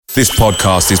This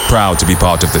podcast is proud to be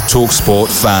part of the TalkSport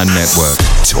Fan Network.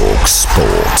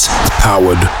 TalkSport.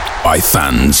 Powered by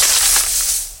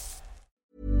fans.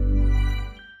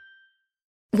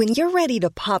 When you're ready to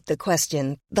pop the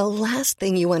question, the last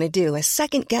thing you want to do is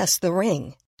second-guess the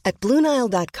ring. At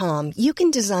BlueNile.com, you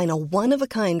can design a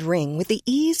one-of-a-kind ring with the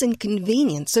ease and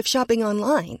convenience of shopping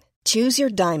online. Choose your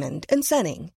diamond and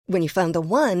setting. When you find the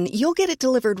one, you'll get it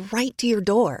delivered right to your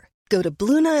door. Go to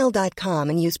BlueNile.com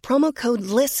and use promo code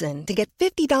LISTEN to get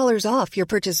 $50 off your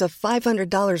purchase of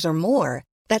 $500 or more.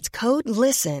 That's code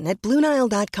LISTEN at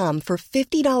BlueNile.com for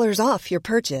 $50 off your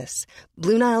purchase.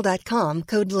 BlueNile.com,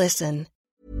 code LISTEN.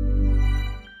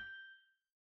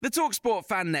 The TalkSport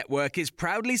Fan Network is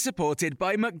proudly supported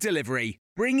by McDelivery,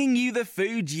 bringing you the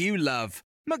food you love.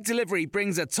 McDelivery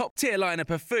brings a top-tier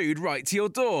lineup of food right to your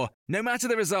door. No matter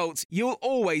the result, you'll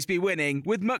always be winning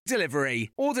with McDelivery.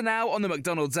 Order now on the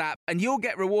McDonald's app and you'll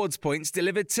get rewards points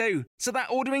delivered too. So that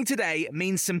ordering today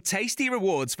means some tasty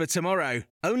rewards for tomorrow.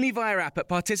 Only via app at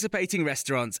participating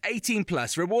restaurants. 18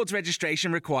 plus. Rewards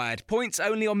registration required. Points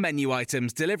only on menu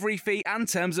items. Delivery fee and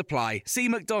terms apply. See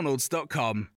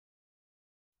mcdonalds.com.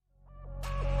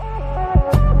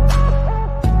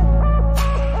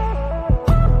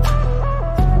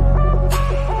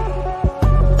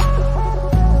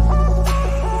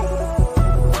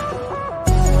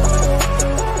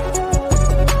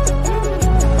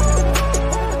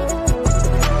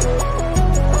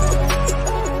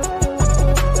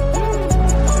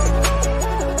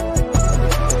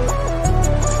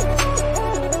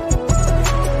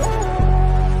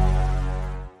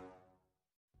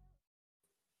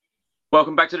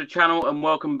 Welcome back to the channel and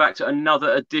welcome back to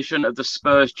another edition of the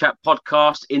Spurs Chat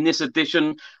podcast. In this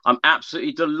edition, I'm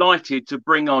absolutely delighted to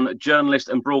bring on journalist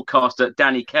and broadcaster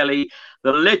Danny Kelly,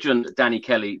 the legend Danny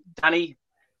Kelly. Danny,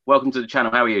 welcome to the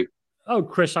channel. How are you? Oh,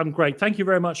 Chris, I'm great. Thank you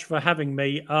very much for having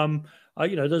me.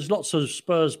 There's lots of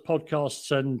Spurs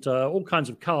podcasts and all kinds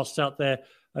of casts out there,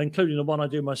 including the one I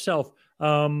do myself.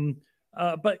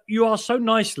 But you are so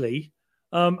nicely...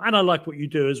 and I like what you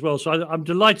do as well. So I'm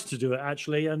delighted to do it,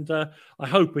 actually. And I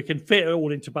hope we can fit it all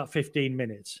into about 15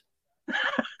 minutes.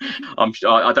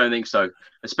 I don't think so,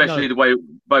 especially the way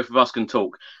both of us can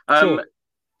talk. Sure.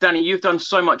 Danny, you've done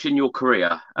so much in your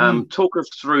career. Talk us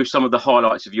through some of the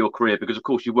highlights of your career, because, of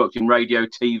course, you worked in radio,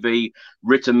 TV,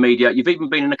 written media. You've even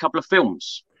been in a couple of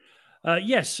films.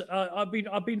 Yes, I've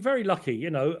been very lucky.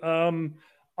 The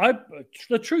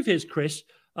truth is, Chris,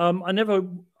 I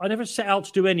never set out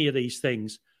to do any of these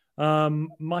things.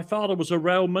 My father was a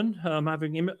railman,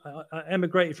 having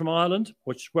emigrated from Ireland,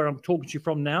 which is where I'm talking to you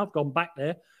from now. I've gone back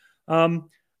there.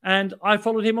 And I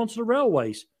followed him onto the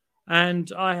railways. And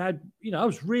I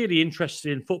was really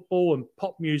interested in football and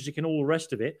pop music and all the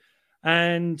rest of it.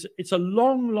 And it's a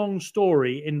long, long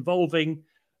story involving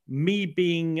me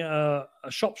being a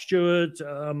shop steward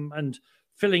and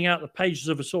filling out the pages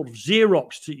of a sort of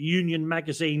Xerox to Union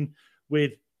magazine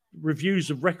with reviews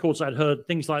of records I'd heard,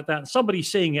 things like that. And somebody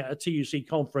seeing it at a TUC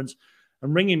conference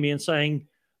and ringing me and saying,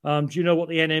 do you know what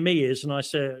the NME is? And I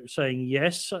saying,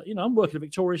 yes, I'm working at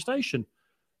Victoria Station.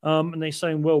 And they're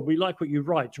saying, well, we like what you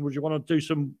write. Would you want to do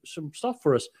some stuff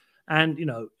for us? And,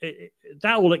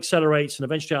 that all accelerates. And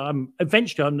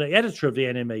eventually I'm the editor of the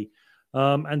NME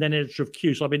and then editor of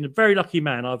Q. So I've been a very lucky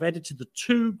man. I've edited the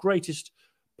two greatest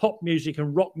pop music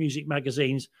and rock music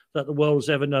magazines that the world has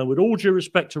ever known, with all due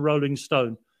respect to Rolling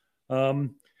Stone. That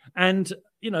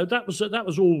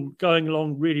was all going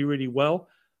along really, really well.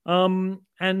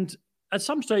 And at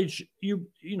some stage,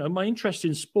 my interest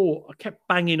in sport, I kept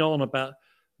banging on about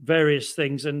various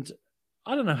things. And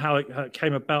I don't know how it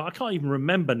came about. I can't even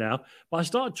remember now, but I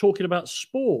started talking about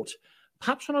sport.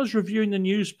 Perhaps when I was reviewing the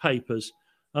newspapers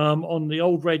on the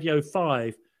old Radio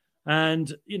 5.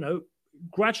 And,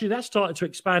 gradually that started to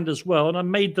expand as well. And I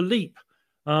made the leap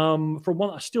from one.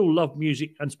 I still love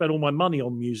music and spend all my money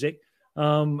on music.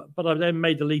 But I then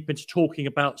made the leap into talking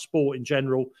about sport in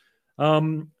general. I've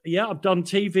done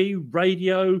TV,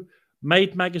 radio,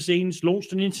 made magazines,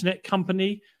 launched an internet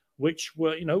company, which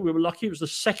we were lucky. It was the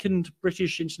second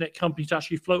British internet company to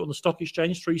actually float on the stock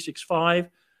exchange, 365.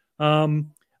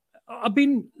 I'm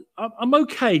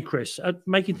okay, Chris, at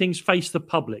making things face the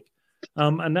public.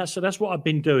 And that's what I've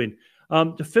been doing.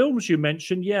 The films you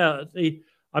mentioned,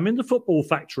 I'm in the Football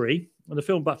Factory, the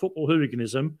film about football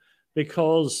hooliganism,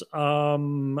 because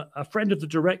a friend of the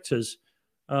directors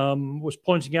was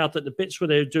pointing out that the bits where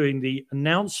they were doing the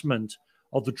announcement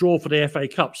of the draw for the FA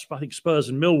Cups, I think Spurs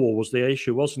and Millwall was the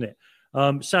issue, wasn't it?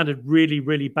 Sounded really,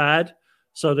 really bad.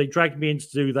 So they dragged me in to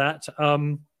do that.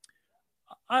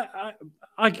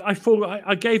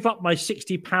 I gave up my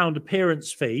 £60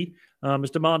 appearance fee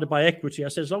as demanded by equity. I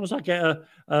said, as long as I get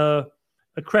a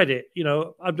credit,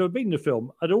 I've never been in the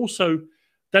film.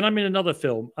 Then I'm in another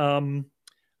film. And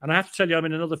I have to tell you, I'm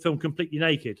in another film completely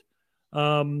naked.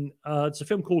 It's a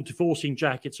film called Divorcing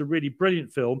Jack. It's a really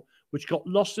brilliant film, which got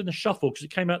lost in the shuffle because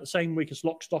it came out the same week as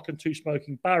Lock, Stock and Two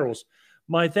Smoking Barrels.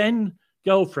 My then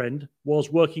girlfriend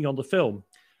was working on the film.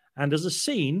 And there's a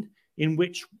scene in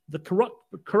which the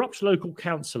corrupt local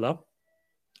councillor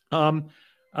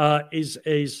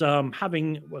is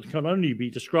having what can only be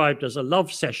described as a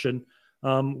love session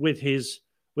with his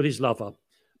lover.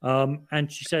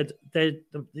 And she said,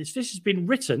 this has been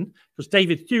written because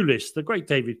David Thewlis, the great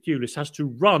David Thewlis, has to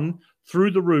run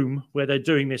through the room where they're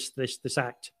doing this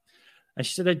act. And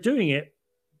she said, they're doing it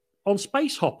on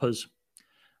space hoppers.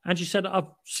 And she said, I've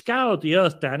scoured the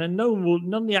earth, Dan, and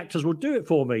none of the actors will do it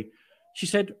for me. She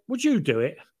said, would you do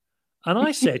it? And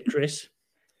I said, Chris,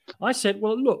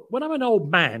 well, look, when I'm an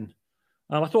old man,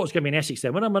 I thought it was going to be in Essex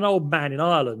then. When I'm an old man in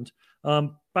Ireland,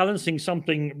 balancing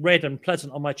something red and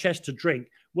pleasant on my chest to drink,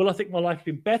 will I think my life has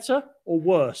been better or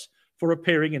worse for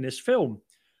appearing in this film?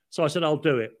 So I said, I'll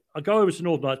do it. I go over to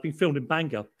Northern Ireland. It's been filmed in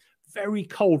Bangor. Very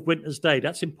cold winter's day.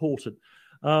 That's important.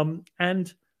 I'm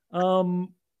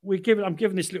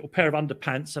given this little pair of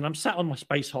underpants, and I'm sat on my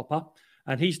space hopper,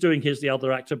 and he's doing the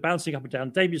other actor, bouncing up and down.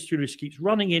 David Thewlis keeps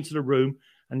running into the room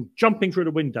and jumping through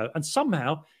the window, and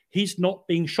somehow he's not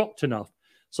being shocked enough.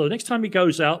 So the next time he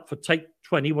goes out for take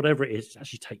 20, whatever it is, it's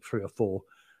actually take 3 or 4.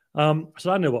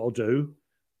 So I know what I'll do.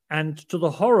 And to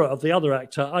the horror of the other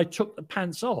actor, I took the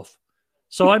pants off.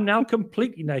 So I'm now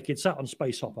completely naked, sat on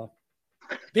Space Hopper.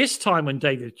 This time when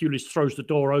David Thewlis throws the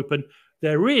door open,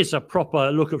 there is a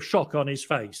proper look of shock on his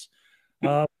face.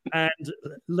 And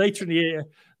later in the year,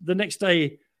 the next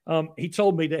day, he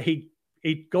told me that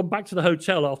he'd gone back to the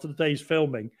hotel after the day's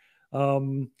filming,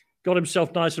 got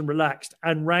himself nice and relaxed,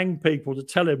 and rang people to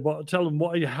tell them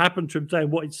what had happened to him today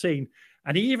and what he'd seen.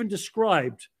 And he even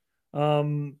described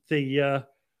the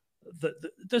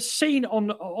scene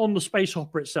on the space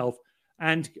hopper itself.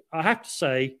 And I have to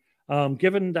say,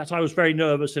 given that I was very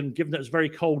nervous and given that it was a very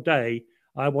cold day,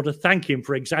 I want to thank him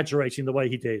for exaggerating the way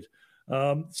he did.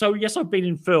 So yes, I've been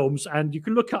in films, and you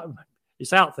can look up;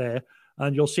 it's out there,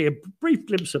 and you'll see a brief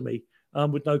glimpse of me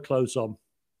with no clothes on.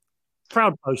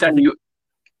 Proud post. Dan,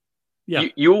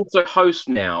 you also host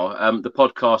now the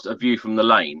podcast A View from the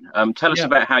Lane. Tell us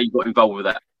about how you got involved with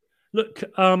that. Look,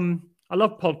 I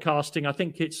love podcasting. I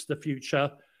think it's the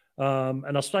future,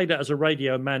 and I say that as a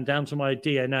radio man down to my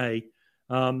DNA.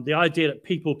 The idea that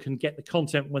people can get the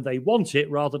content when they want it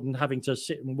rather than having to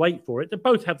sit and wait for it. They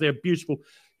both have their beautiful,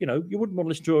 you wouldn't want to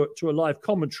listen to a live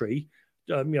commentary,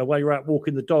 while you're out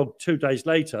walking the dog 2 days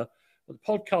later. But the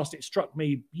podcast, it struck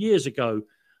me years ago,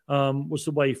 was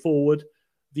the way forward.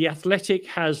 The Athletic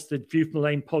has the View from the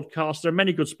Lane podcast. There are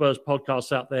many good Spurs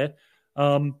podcasts out there.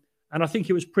 And I think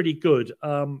it was pretty good.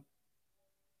 A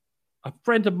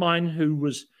friend of mine who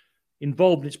was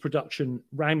involved in its production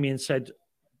rang me and said,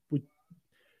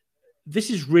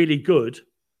 this is really good.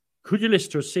 Could you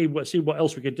listen to it, see what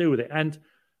else we could do with it? And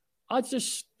I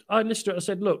listened to it. I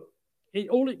said, look,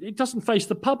 it doesn't face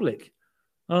the public.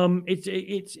 It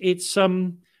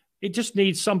just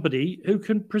needs somebody who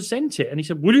can present it. And he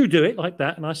said, will you do it like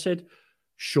that? And I said,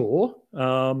 sure.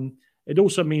 It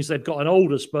also means they've got an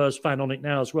older Spurs fan on it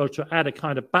now as well to add a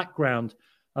kind of background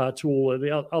to all of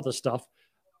the other stuff.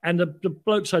 And the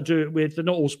blokes I do it with, they're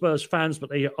not all Spurs fans,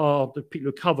 but they are the people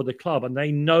who cover the club, and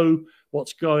they know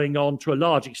what's going on to a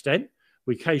large extent.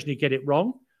 We occasionally get it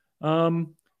wrong.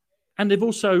 And they've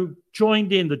also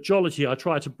joined in the jollity I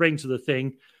try to bring to the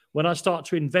thing when I start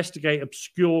to investigate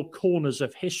obscure corners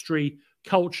of history,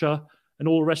 culture, and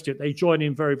all the rest of it. They join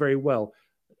in very, very well.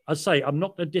 I say, I'm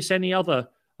not going to diss any other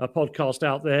podcast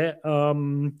out there.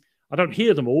 I don't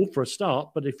hear them all for a start,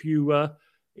 but if you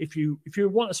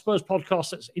want a Spurs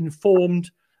podcast that's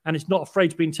informed and it's not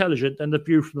afraid to be intelligent, then The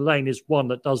View from the Lane is one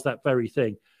that does that very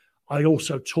thing. I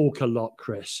also talk a lot,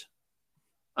 Chris.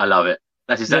 I love it.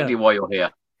 That's exactly why you're here.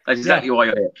 That's exactly why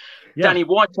you're here. Yeah. Danny,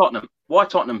 why Tottenham? Why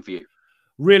Tottenham for you?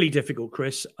 Really difficult,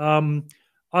 Chris. I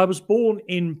was born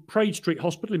in Praed Street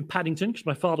Hospital in Paddington because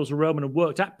my father was a railman and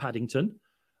worked at Paddington.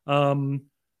 But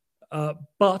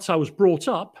I was brought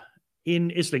up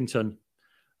in Islington.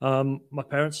 My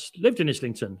parents lived in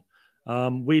Islington.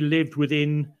 We lived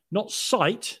within, not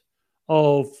sight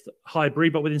of Highbury,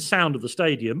 but within sound of the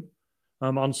stadium.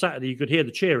 On Saturday, you could hear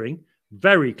the cheering.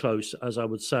 Very close, as I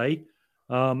would say.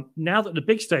 Now that the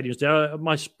big stadium's there, at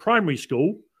my primary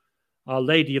school, Our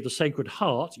Lady of the Sacred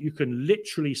Heart, you can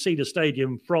literally see the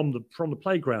stadium from the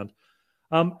playground.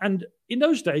 And in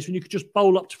those days, when you could just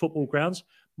bowl up to football grounds,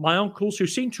 my uncles, who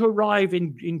seemed to arrive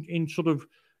in sort of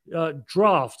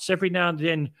drafts every now and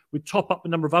then. We'd top up the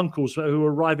number of uncles who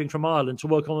were arriving from Ireland to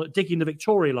work on digging the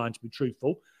Victoria Line, to be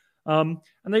truthful. And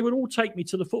they would all take me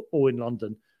to the football in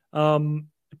London.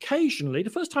 Occasionally, the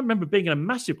first time I remember being in a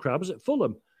massive crowd was at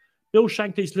Fulham. Bill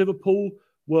Shankly's Liverpool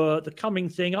were the coming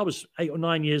thing. I was 8 or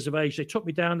 9 years of age. They took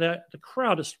me down there. The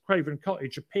crowd at Craven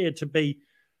Cottage appeared to be,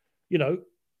 1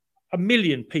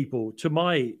 million people to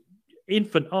my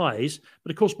infant eyes.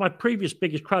 But of course, my previous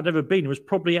biggest crowd I'd ever been was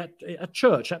probably at a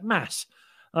church, at Mass.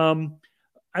 And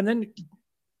then,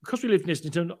 because we lived in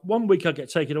Islington, 1 week I'd get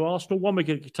taken to Arsenal, 1 week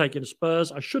I'd get taken to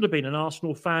Spurs. I should have been an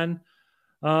Arsenal fan.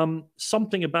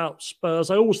 Something about Spurs.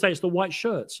 I always say it's the white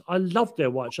shirts. I love their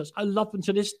white shirts. I love them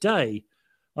to this day.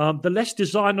 The less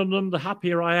design on them, the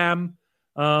happier I am.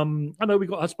 I know we've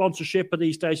got a sponsorship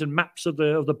these days and maps of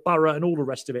the borough and all the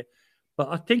rest of it. But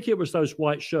I think it was those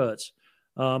white shirts.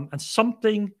 And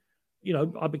something,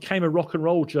 I became a rock and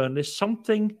roll journalist.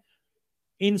 Something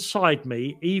inside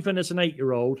me, even as an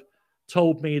 8-year-old,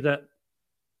 told me that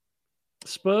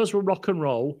Spurs were rock and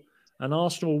roll and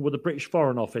Arsenal were the British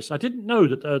Foreign Office. I didn't know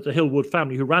that the Hillwood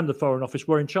family who ran the Foreign Office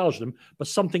were in charge of them, but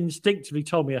something instinctively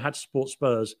told me I had to support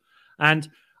Spurs. And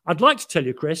I'd like to tell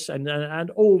you, Chris, and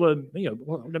all the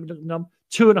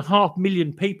 2.5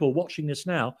 million people watching this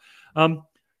now,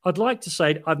 I'd like to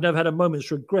say I've never had a moment's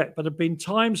regret, but there have been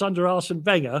times under Arsene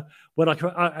Wenger when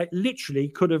I literally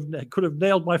could have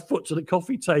nailed my foot to the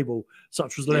coffee table.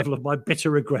 Such was the level of my bitter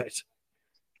regret.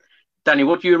 Danny,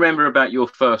 what do you remember about your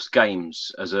first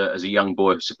games as a young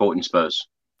boy supporting Spurs?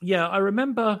 Yeah, I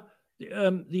remember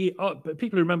people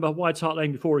who remember White Hart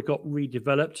Lane before it got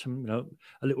redeveloped.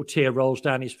 A little tear rolls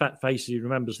down his fat face as he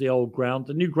remembers the old ground.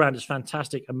 The new ground is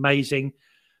fantastic, amazing,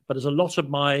 but there's a lot of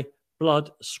my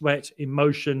blood, sweat,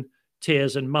 emotion,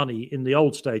 tears, and money in the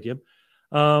old stadium.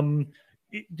 The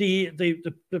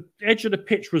edge of the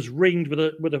pitch was ringed with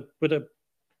a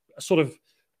sort of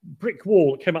brick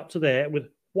wall that came up to there with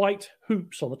white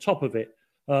hoops on the top of it.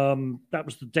 That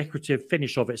was the decorative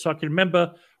finish of it. So I can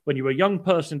remember when you were a young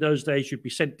person in those days, you'd be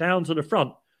sent down to the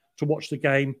front to watch the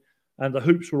game, and the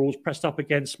hoops were always pressed up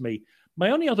against me.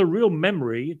 My only other real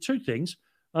memory, two things.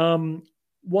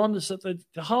 One is that the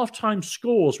halftime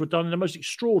scores were done in the most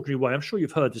extraordinary way. I'm sure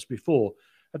you've heard this before.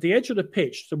 At the edge of the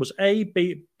pitch, there was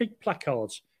big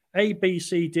placards, A, B,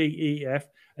 C, D, E, F,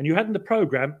 and you had in the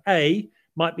programme, A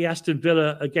might be Aston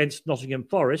Villa against Nottingham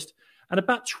Forest, and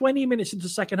about 20 minutes into the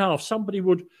second half, somebody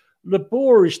would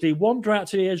laboriously wander out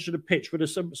to the edge of the pitch with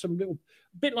some little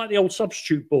bit like the old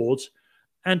substitute boards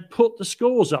and put the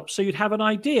scores up. So you'd have an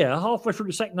idea halfway through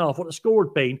the second half what the score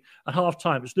had been at half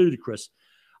time. It was ludicrous.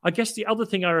 I guess the other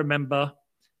thing I remember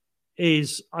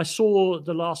is I saw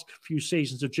the last few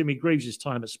seasons of Jimmy Greaves'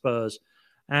 time at Spurs.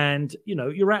 And,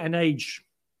 you're at an age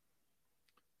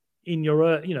in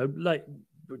your, like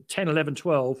 10, 11,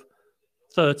 12,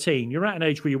 13. You're at an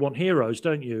age where you want heroes,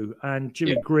 don't you? And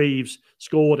Jimmy Greaves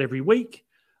scored every week.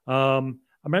 I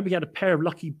remember he had a pair of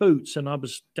lucky boots and I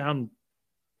was down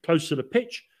close to the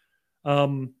pitch.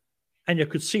 And you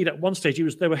could see that at one stage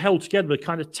they were held together with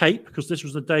kind of tape, because this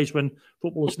was the days when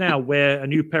footballers now wear a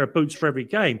new pair of boots for every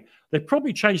game. They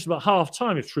probably changed them at half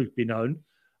time, if truth be known.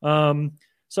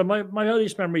 So my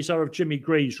earliest memories are of Jimmy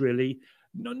Greaves, really.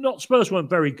 Not Spurs weren't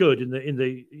very good in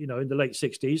the late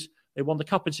 60s. They won the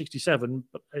cup in 67,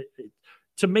 but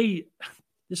to me,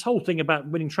 this whole thing about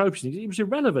winning trophies, it was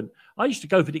irrelevant. I used to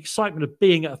go for the excitement of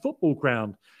being at a football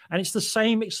ground, and it's the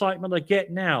same excitement I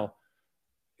get now,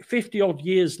 50-odd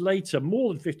years later,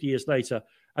 more than 50 years later,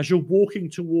 as you're walking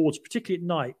towards, particularly at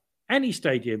night, any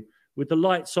stadium with the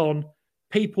lights on,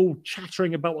 people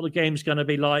chattering about what the game's going to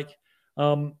be like,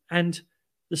 and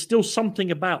there's still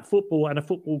something about football and a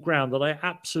football ground that I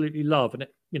absolutely love, and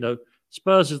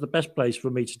Spurs is the best place for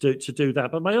me to do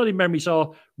that. But my early memories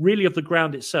are really of the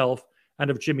ground itself and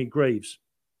of Jimmy Greaves.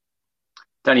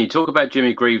 Danny, you talk about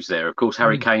Jimmy Greaves there. Of course,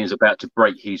 Harry Kane is about to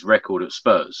break his record at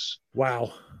Spurs.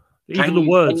 Wow. Even the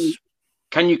words.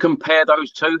 Can you compare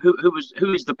those two?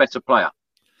 Who is the better player?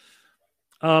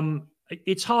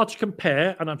 It's hard to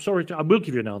compare, and I'm sorry, I will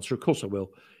give you an answer. Of course I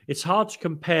will. It's hard to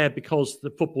compare because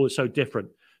the football is so different.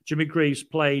 Jimmy Greaves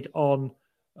played on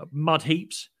mud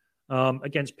heaps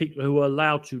against people who were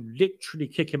allowed to literally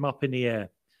kick him up in the air.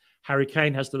 Harry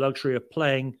Kane has the luxury of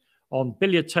playing on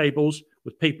billiard tables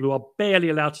with people who are barely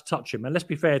allowed to touch him. And let's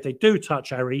be fair, if they do touch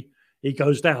Harry, he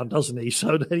goes down, doesn't he?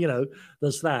 So,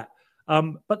 there's that.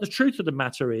 But the truth of the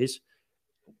matter is,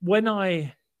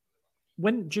 when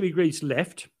Jimmy Greaves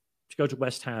left to go to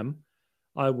West Ham,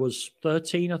 I was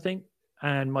 13, I think,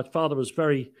 and my father was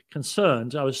very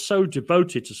concerned. I was so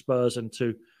devoted to Spurs and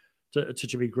to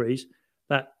Jimmy Greaves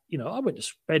that, I went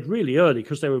to bed really early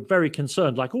because they were very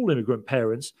concerned, like all immigrant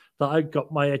parents, that I got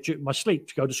my sleep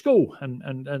to go to school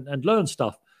and learn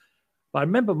stuff. But I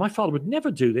remember my father would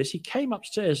never do this. He came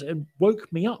upstairs and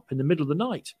woke me up in the middle of the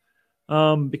night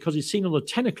because he'd seen on the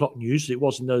 10 o'clock news, as it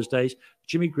was in those days,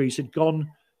 Jimmy Greaves had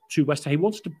gone to West Ham. He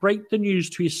wanted to break the news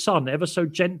to his son ever so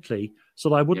gently so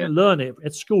that I wouldn't learn it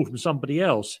at school from somebody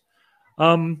else.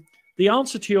 The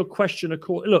answer to your question, of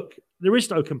course, look, there is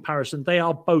no comparison. They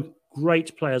are both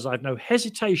great players. I have no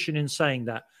hesitation in saying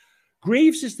that.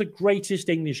 Greaves is the greatest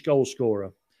English goal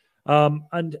scorer.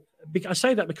 And I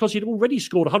say that because he'd already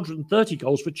scored 130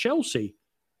 goals for Chelsea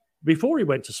before he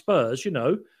went to Spurs,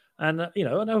 And, I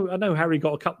know Harry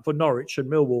got a couple for Norwich and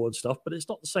Millwall and stuff, but it's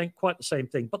not quite the same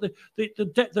thing. But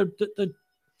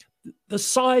the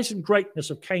size and greatness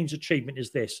of Kane's achievement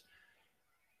is this.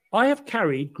 I have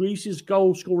carried Greaves'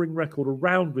 goal-scoring record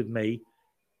around with me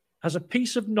as a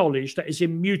piece of knowledge that is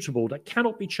immutable, that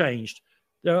cannot be changed.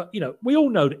 We all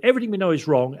know that everything we know is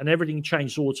wrong and everything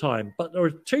changes all the time. But there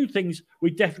are two things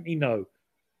we definitely know.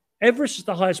 Everest is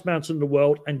the highest mountain in the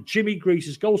world, and Jimmy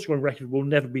Greaves' goal-scoring record will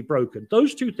never be broken.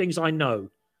 Those two things I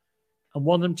know, and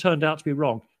one of them turned out to be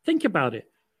wrong. Think about it.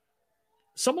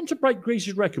 Someone to break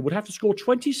Greaves' record would have to score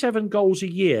 27 goals a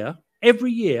year,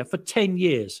 every year, for 10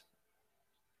 years.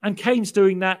 And Kane's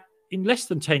doing that in less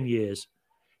than 10 years.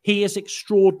 He is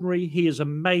extraordinary. He is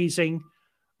amazing.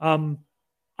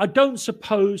 I don't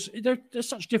suppose they're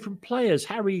such different players.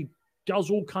 Harry does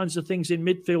all kinds of things in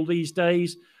midfield these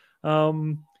days,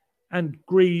 and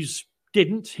Greaves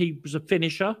didn't. He was a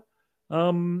finisher.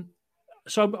 So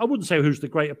I wouldn't say who's the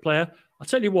greater player. I'll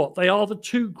tell you what, they are the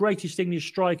two greatest English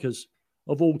strikers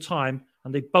of all time,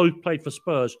 and they both played for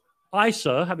Spurs. I,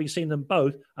 sir, having seen them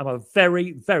both, am a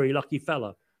very, very lucky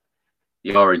fella.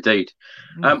 You are indeed.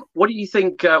 What do you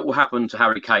think will happen to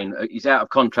Harry Kane? He's out of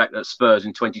contract at Spurs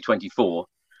in 2024.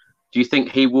 Do you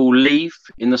think he will leave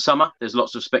in the summer? There's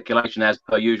lots of speculation as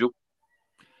per usual.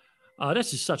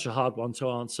 This is such a hard one to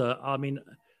answer. I mean,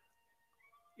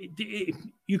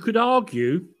 you could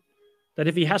argue that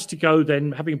if he has to go,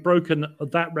 then having broken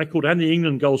that record and the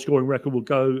England goal-scoring record will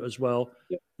go as well,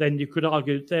 then you could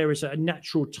argue there is a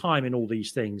natural time in all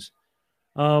these things.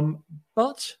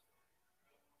 But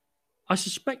I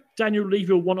suspect Daniel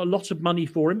Levy will want a lot of money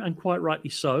for him, and quite rightly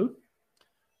so.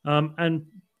 And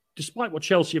despite what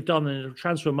Chelsea have done in the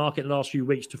transfer market in the last few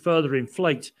weeks to further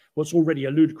inflate what's already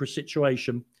a ludicrous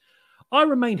situation, I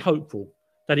remain hopeful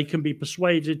that he can be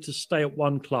persuaded to stay at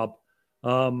one club.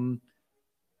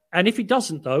 And if he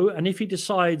doesn't, though, and if he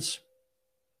decides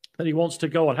that he wants to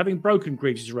go on, having broken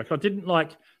Greaves' record, I didn't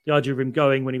like the idea of him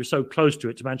going when he was so close to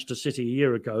it to Manchester City a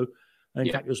year ago. And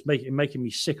in fact, it was making me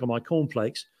sick on my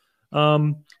cornflakes.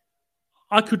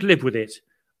 I could live with it.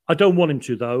 I don't want him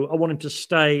to, though. I want him to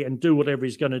stay and do whatever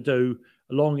he's going to do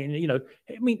along in, I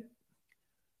mean,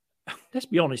 let's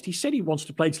be honest. He said he wants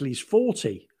to play till he's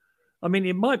 40. I mean,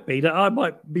 it might be that I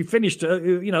might be finished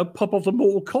to, pop off the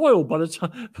mortal coil by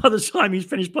the time he's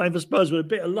finished playing for Spurs with a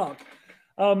bit of luck.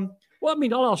 Well, I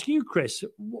mean, I'll ask you, Chris,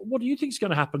 what do you think is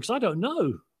going to happen? Because I don't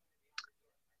know.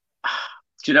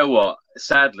 Do you know what?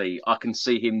 Sadly, I can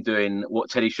see him doing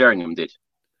what Teddy Sheringham did.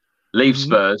 Leave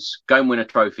Spurs, go and win a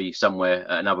trophy somewhere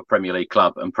at another Premier League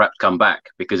club and perhaps come back,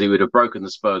 because he would have broken the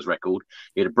Spurs record.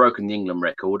 He'd have broken the England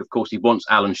record. Of course, he wants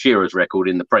Alan Shearer's record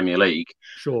in the Premier League.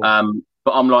 Sure.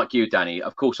 But I'm like you, Danny.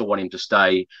 Of course, I want him to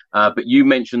stay. But you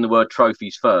mentioned the word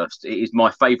trophies first. It is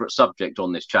my favourite subject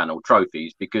on this channel,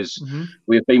 trophies, because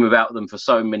we have been without them for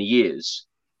so many years.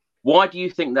 Why do you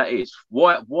think that is?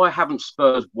 Why haven't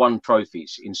Spurs won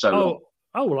trophies in so long?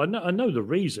 Oh, well, I know the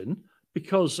reason.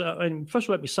 Because, and first of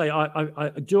all, let me say,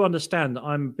 I do understand that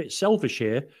I'm a bit selfish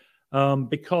here,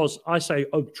 because I say,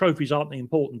 trophies aren't the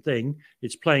important thing.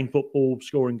 It's playing football,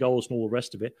 scoring goals, and all the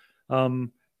rest of it.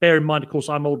 Bear in mind, of course,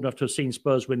 I'm old enough to have seen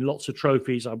Spurs win lots of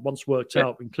trophies. I once worked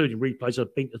out, including replays,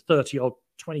 I've been to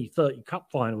 30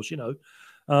 cup finals,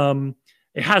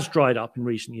 It has dried up in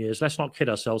recent years. Let's not kid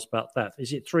ourselves about that.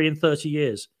 Is it 3 in 30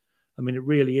 years? I mean, it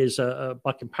really is,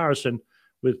 by comparison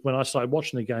with when I started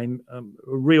watching the game, a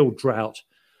real drought.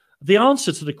 The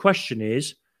answer to the question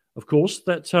is, of course,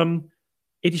 that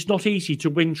it is not easy to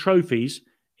win trophies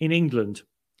in England.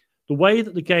 The way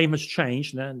that the game has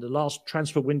changed, and the last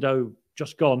transfer window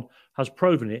just gone has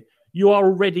proven it, you are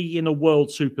already in a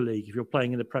World Super League if you're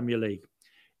playing in the Premier League.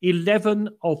 11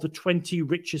 of the 20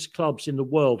 richest clubs in the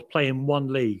world play in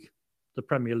one league, the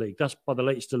Premier League. That's by the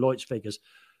latest Deloitte's figures.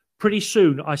 Pretty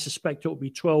soon, I suspect it will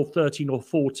be 12, 13 or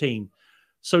 14.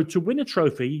 So to win a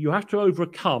trophy, you have to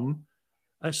overcome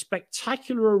a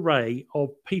spectacular array of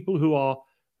people who are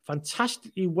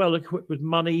fantastically well equipped with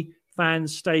money,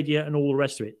 fans, stadia, and all the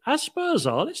rest of it. As Spurs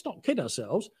are, let's not kid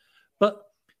ourselves, but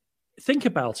think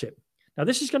about it. Now,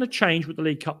 this is going to change with the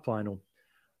League Cup final.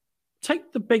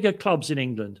 Take the bigger clubs in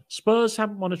England. Spurs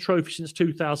haven't won a trophy since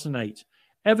 2008.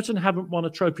 Everton haven't won a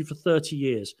trophy for 30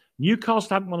 years. Newcastle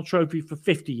haven't won a trophy for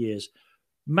 50 years.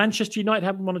 Manchester United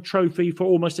haven't won a trophy for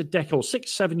almost a decade, or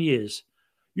 6-7 years.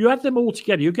 You add them all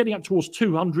together, you're getting up towards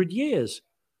 200 years.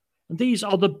 And these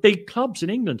are the big clubs in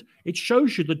England. It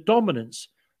shows you the dominance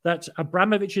that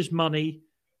Abramovich's money,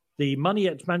 the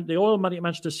oil money at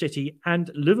Manchester City, and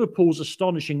Liverpool's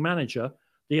astonishing manager,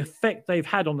 the effect they've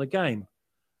had on the game.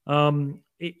 Now,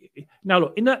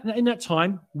 look, in that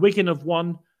time, Wigan have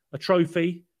won a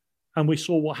trophy, and we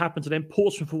saw what happened to them.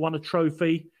 Portsmouth have won a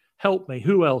trophy. Help me,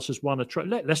 who else has won a trophy?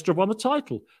 Leicester have won a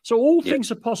title. So all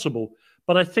things are possible.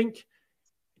 But I think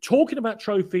talking about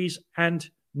trophies and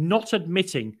not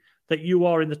admitting that you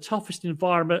are in the toughest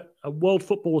environment world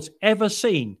football's ever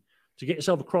seen to get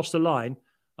yourself across the line,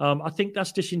 I think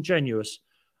that's disingenuous.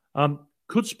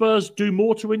 Could Spurs do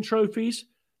more to win trophies?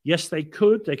 Yes, they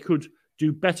could. They could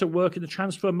do better work in the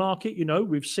transfer market. You know,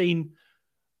 we've seen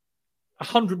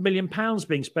 £100 million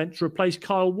being spent to replace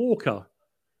Kyle Walker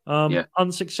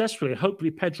unsuccessfully.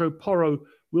 Hopefully Pedro Porro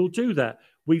will do that.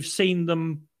 We've seen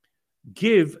them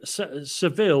give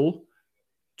Seville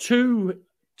two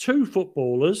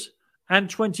footballers and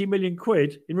 20 million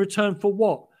quid in return for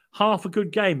what? Half a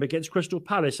good game against Crystal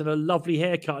Palace and a lovely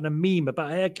haircut and a meme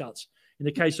about haircuts in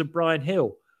the case of Brian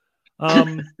Hill. I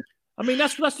mean,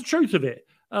 that's the truth of it.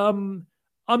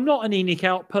 I'm not an Enoch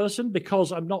out person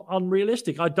because I'm not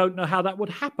unrealistic. I don't know how that would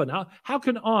happen. How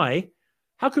can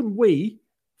we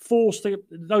force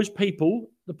those people,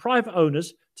 the private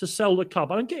owners, to sell the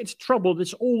club? I don't get into trouble with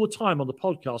this all the time on the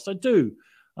podcast. I do,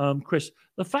 Chris.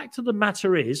 The fact of the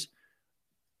matter is,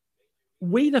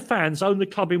 we, the fans, own the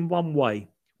club in one way.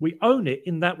 We own it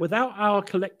in that without our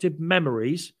collective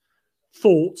memories,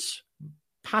 thoughts,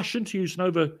 passion, to use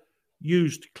an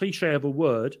overused cliche of a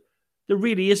word, there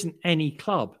really isn't any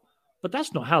club. But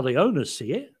that's not how the owners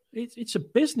see it. It's a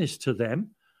business to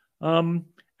them. And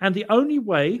the only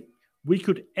way we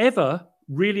could ever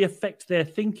really affect their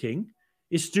thinking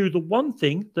is to do the one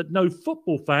thing that no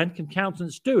football fan can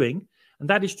countenance doing, and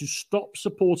that is to stop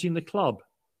supporting the club.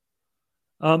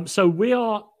 So we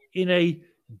are in a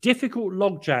difficult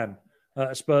logjam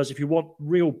at Spurs if you want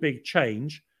real big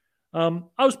change. I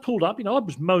was pulled up. I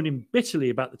was moaning bitterly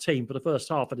about the team for the first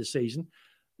half of the season.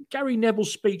 Gary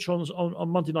Neville's speech on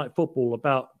Monday Night Football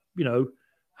about,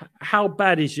 how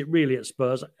bad is it really at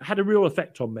Spurs had a real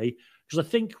effect on me, because I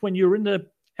think when you're in the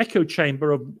echo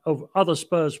chamber of other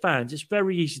Spurs fans, it's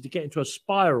very easy to get into a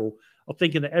spiral of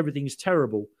thinking that everything's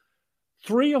terrible.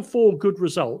 3 or 4 good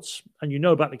results, and you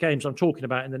know about the games I'm talking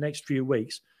about in the next few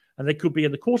weeks, and they could be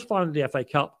in the quarterfinal of the FA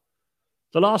Cup,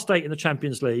 the last 8 in the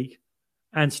Champions League,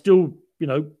 and still,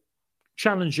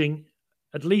 challenging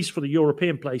at least for the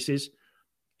European places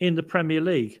in the Premier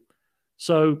League.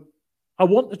 So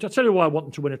I'll tell you why I want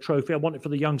them to win a trophy. I want it for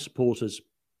the young supporters,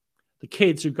 the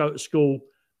kids who go to school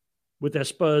with their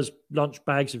Spurs lunch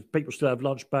bags, if people still have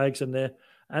lunch bags,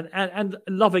 and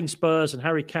loving Spurs and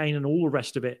Harry Kane and all the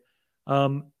rest of it.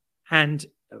 And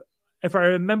if I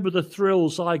remember the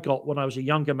thrills I got when I was a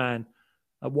younger man,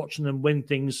 watching them win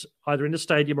things either in the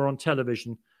stadium or on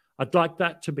television, I'd like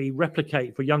that to be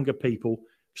replicated for younger people,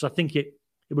 because I think it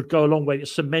would go a long way to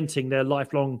cementing their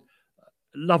lifelong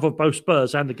love of both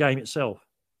Spurs and the game itself.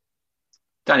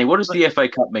 Danny, what does the FA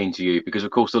Cup mean to you? Because,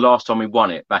 of course, the last time we won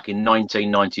it back in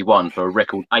 1991 for a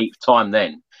record 8th time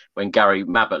then, when Gary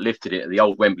Mabbott lifted it at the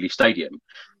old Wembley Stadium.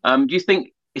 Do you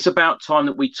think it's about time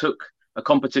that we took a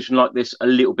competition like this a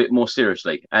little bit more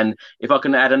seriously? And if I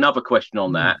can add another question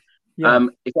on that, if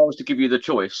I was to give you the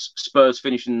choice, Spurs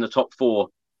finishing in the top 4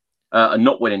 and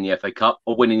not winning the FA Cup,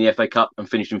 or winning the FA Cup and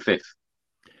finishing 5th?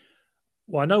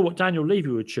 Well, I know what Daniel Levy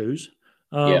would choose.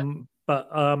 But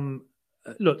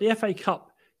look, the FA Cup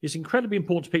is incredibly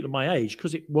important to people of my age,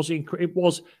 because it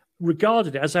was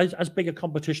regarded as big a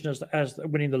competition as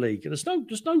winning the league. There's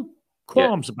no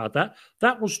qualms about that.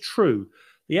 That was true.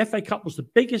 The FA Cup was the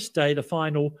biggest day, the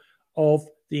final of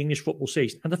the English football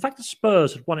season. And the fact that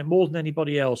Spurs had won it more than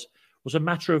anybody else was a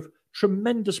matter of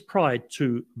tremendous pride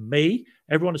to me,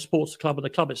 everyone who supports the club, and the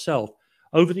club itself.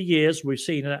 Over the years, we've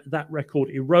seen that record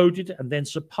eroded and then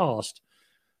surpassed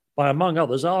by, among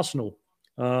others, Arsenal.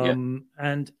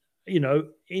 And,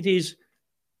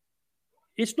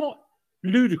 it's not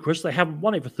ludicrous they haven't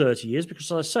won it for 30 years,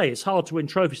 because, as I say, it's hard to win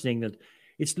trophies in England.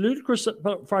 It's ludicrous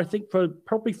that for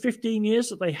probably 15 years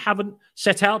that they haven't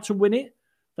set out to win it,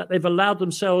 that they've allowed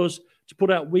themselves to put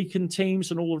out weakened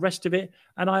teams and all the rest of it.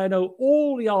 And I know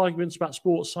all the arguments about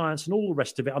sports science and all the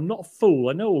rest of it. I'm not a fool.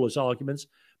 I know all those arguments.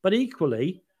 But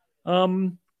equally,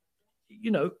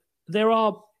 there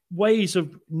are ways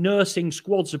of nursing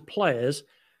squads of players.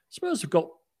 Spurs have got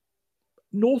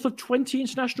north of 20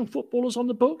 international footballers on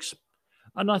the books.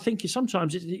 And I think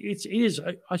sometimes it is,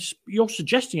 you're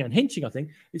suggesting and hinting, I think,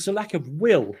 it's a lack of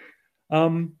will.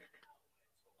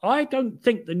 I don't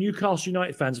think the Newcastle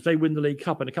United fans, if they win the League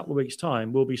Cup in a couple of weeks'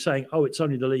 time, will be saying, oh, it's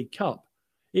only the League Cup.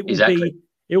 It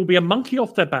will be a monkey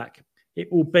off their back.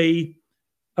 It will be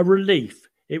a relief.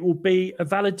 It will be a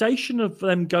validation of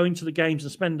them going to the games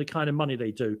and spending the kind of money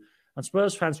they do. And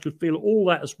Spurs fans could feel all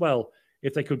that as well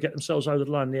if they could get themselves over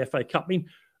the line in the FA Cup. I mean,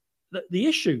 the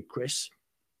issue, Chris,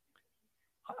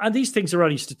 and these things are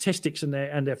only statistics and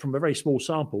they're from a very small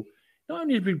sample. Not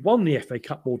only have we won the FA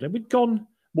Cup more than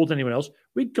anyone else,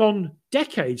 we'd gone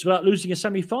decades without losing a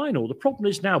semi-final. The problem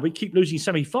is now we keep losing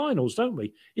semi-finals, don't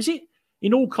we? Is it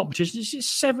in all competitions? Is it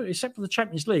 7, except for the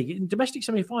Champions League? In domestic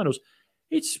semi-finals,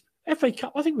 it's FA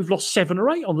Cup. I think we've lost 7 or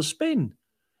 8 on the spin.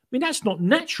 I mean, that's not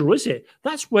natural, is it?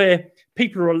 That's where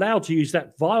people are allowed to use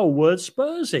that vile word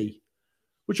Spursy,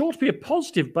 which ought to be a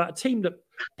positive about a team that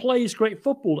plays great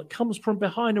football, that comes from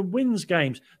behind and wins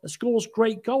games, that scores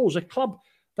great goals, a club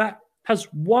that has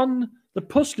won the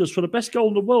Puskas for the best goal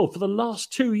in the world for the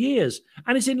last 2 years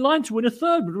and is in line to win a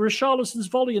third with Richarlison's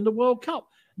volley in the World Cup.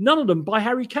 None of them by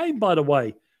Harry Kane, by the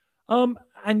way.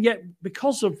 And yet,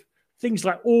 because of things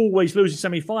like always losing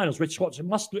semi-finals, which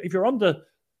if you're under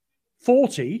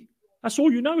 40, that's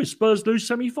all you know is Spurs lose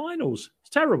semi-finals. It's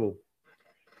terrible.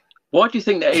 Why do you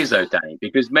think that is, though, Danny?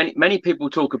 Because many people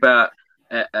talk about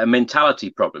a mentality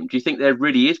problem. Do you think there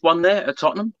really is one there at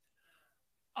Tottenham?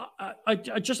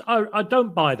 I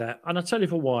don't buy that, and I'll tell you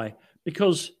for why.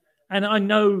 Because, and I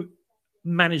know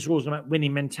managers always about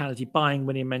winning mentality, buying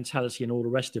winning mentality, and all the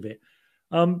rest of it.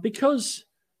 Because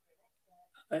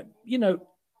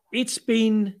it's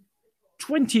been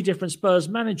 20 different Spurs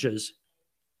managers,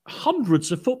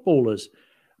 hundreds of footballers.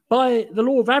 By the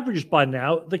law of averages, by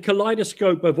now, the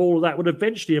kaleidoscope of all of that would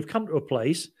eventually have come to a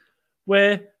place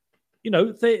where,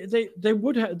 they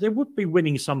would be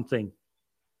winning something.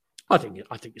 I think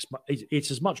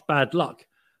it's as much bad luck.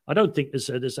 I don't think there's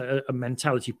a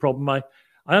mentality problem. I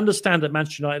understand that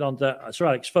Manchester United under Sir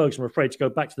Alex Ferguson were afraid to go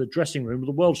back to the dressing room.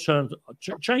 The world's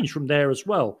changed from there as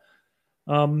well.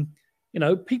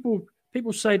 People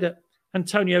say that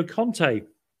Antonio Conte,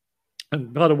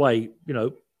 and by the way,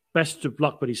 best of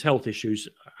luck with his health issues.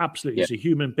 Absolutely, he's a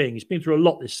human being. He's been through a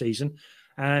lot this season,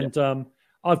 and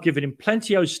I've given him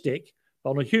plenty of stick. But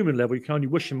on a human level, you can only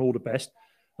wish him all the best.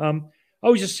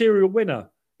 He's a serial winner.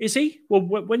 Is he? Well,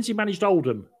 when's he managed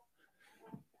Oldham?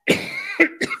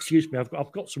 Excuse me,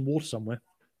 I've got some water somewhere.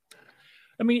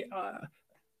 I mean,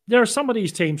 there are some of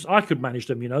these teams, I could manage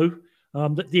them,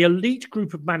 that the elite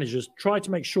group of managers try to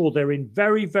make sure they're in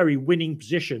very, very winning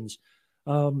positions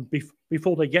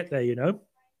before they get there,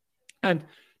 And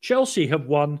Chelsea have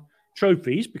won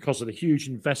trophies because of the huge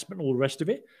investment, all the rest of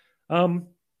it,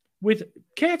 with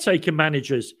caretaker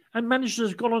managers, and managers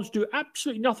have gone on to do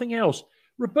absolutely nothing else.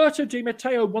 Roberto Di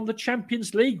Matteo won the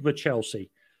Champions League with Chelsea.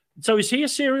 So is he a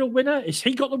serial winner? Has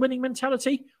he got the winning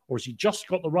mentality? Or has he just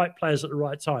got the right players at the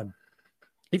right time?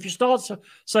 If you start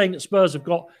saying that Spurs have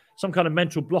got some kind of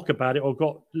mental block about it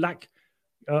or lack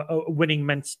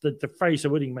the phrase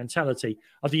of winning mentality,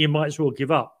 I think you might as well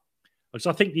give up. Because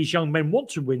I think these young men want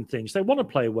to win things. They want to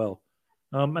play well.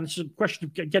 And it's a question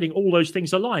of getting all those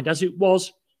things aligned, as it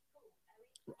was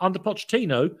under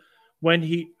Pochettino, when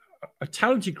a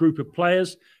talented group of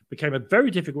players became a very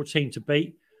difficult team to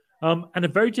beat, and a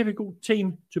very difficult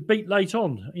team to beat late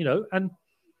on, and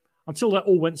until that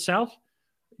all went south,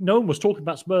 no one was talking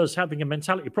about Spurs having a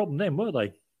mentality problem then, were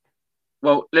they?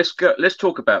 Well, let's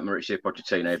talk about Mauricio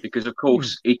Pochettino, because of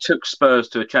course he took Spurs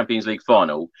to a Champions League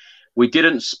final. We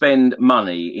didn't spend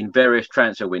money in various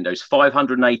transfer windows,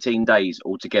 518 days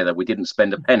altogether. We didn't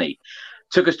spend a penny.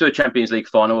 Took us to a Champions League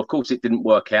final. Of course, it didn't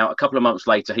work out. A couple of months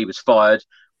later, he was fired.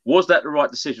 Was that the right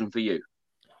decision for you?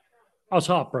 I was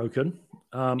heartbroken.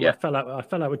 I fell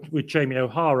out with Jamie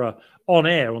O'Hara on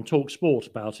air on Talk Sport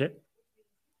about it.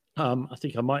 I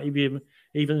think I might have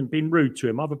even been rude to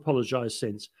him. I've apologised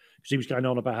since, because he was going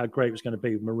on about how great it was going to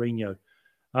be with Mourinho.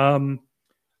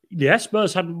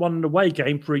 Spurs hadn't won an away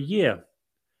game for a year.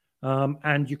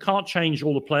 And you can't change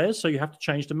all the players, so you have to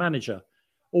change the manager.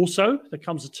 Also, there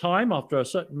comes a time after a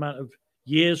certain amount of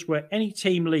years where any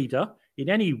team leader in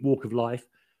any walk of life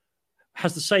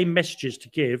has the same messages to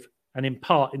give and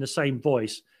impart in the same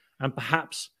voice. And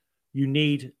perhaps you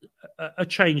need a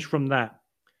change from that.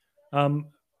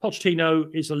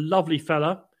 Pochettino is a lovely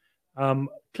fella.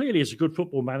 clearly is a good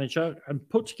football manager and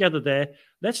put together there,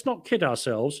 let's not kid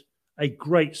ourselves, a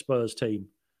great Spurs team.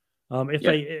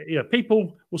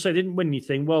 People will say they didn't win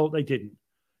anything. Well, they didn't.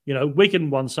 Wigan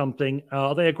won something.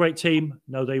 Are they a great team?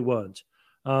 No, they weren't.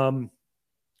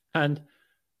 And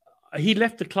he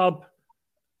left the club.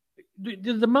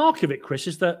 The mark of it, Chris,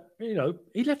 is that,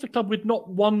 he left the club with not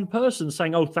one person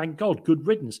saying, oh, thank God, good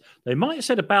riddance. They might have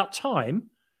said about time,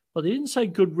 but they didn't say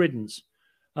good riddance.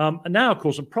 And now, of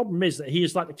course, the problem is that he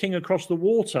is like the king across the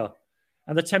water.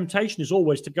 And the temptation is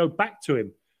always to go back to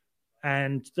him.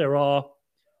 And there are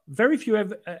very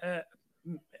few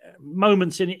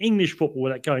moments in English football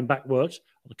where that going back works.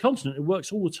 On the continent, it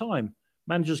works all the time.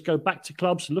 Managers go back to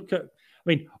clubs and look at,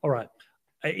 all right,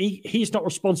 he's not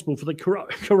responsible for the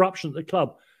corruption at the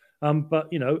club.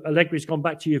 But Allegri's gone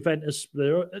back to Juventus.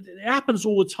 It happens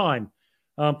all the time.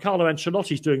 Carlo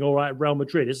Ancelotti's doing all right at Real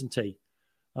Madrid, isn't he?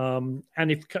 And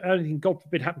if anything, God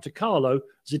forbid, happened to Carlo,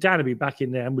 Zidane would be back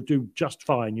in there and would do just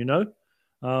fine,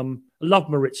 I love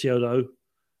Maurizio, though.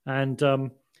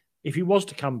 And if he was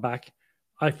to come back,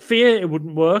 I fear it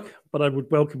wouldn't work, but I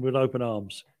would welcome him with open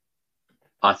arms.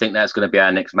 I think that's going to be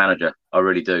our next manager. I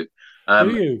really do. Do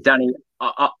you? Danny,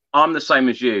 I'm the same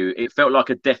as you. It felt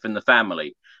like a death in the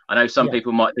family. I know some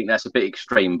people might think that's a bit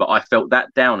extreme, but I felt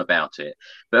that down about it.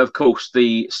 But of course,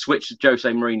 the switch to Jose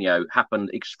Mourinho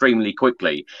happened extremely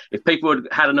quickly. If people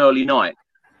had an early night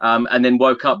and then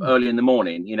woke up early in the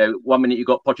morning, 1 minute you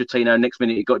got Pochettino, next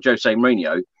minute you got Jose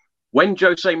Mourinho. When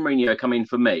Jose Mourinho came in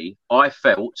for me, I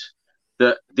felt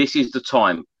that this is the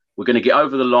time. We're going to get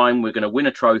over the line. We're going to win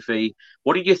a trophy.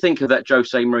 What did you think of that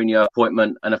Jose Mourinho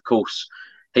appointment? And of course,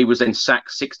 he was then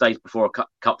sacked 6 days before a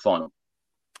cup final.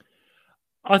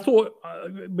 I thought,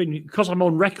 because I'm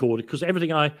on record, because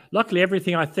everything I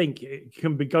think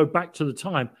can go back to the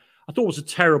time. I thought it was a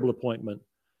terrible appointment.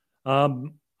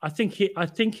 I think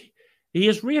he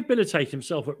has rehabilitated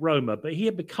himself at Roma, but he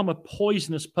had become a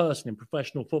poisonous person in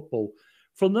professional football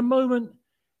from the moment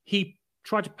he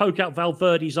tried to poke out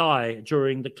Valverde's eye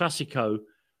during the Classico.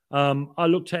 I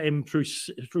looked at him through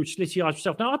slitty eyes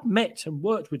myself. Now, I've met and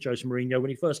worked with Jose Mourinho when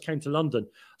he first came to London.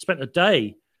 I spent a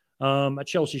day at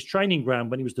Chelsea's training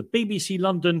ground when he was the BBC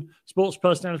London Sports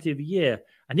Personality of the Year.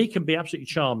 And he can be absolutely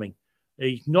charming.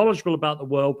 He's knowledgeable about the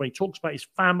world. When he talks about his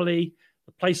family,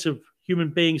 the place of human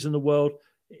beings in the world,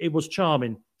 it was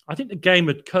charming. I think the game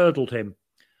had curdled him.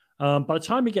 By the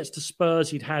time he gets to Spurs,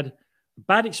 he'd had a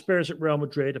bad experience at Real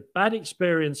Madrid, a bad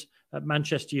experience at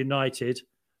Manchester United,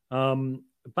 a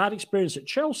bad experience at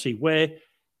Chelsea, where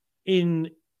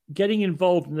in getting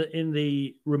involved in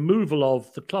the removal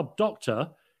of the club doctor,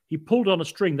 he pulled on a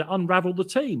string that unraveled the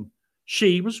team.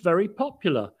 She was very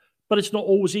popular, but it's not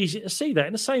always easy to see that.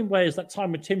 In the same way as that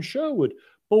time when Tim Sherwood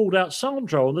bawled out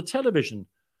Sandro on the television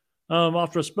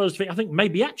after a Spurs defeat, I think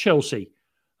maybe at Chelsea.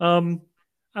 And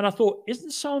I thought,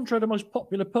 isn't Sandro the most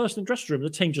popular person in the dressing room? The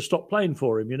team just stopped playing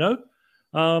for him,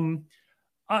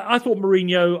 I thought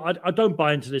Mourinho, I don't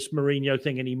buy into this Mourinho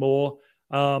thing anymore.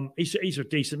 He's a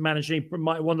decent manager. He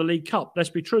might have won the League Cup. Let's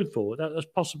be truthful. That's a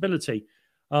possibility.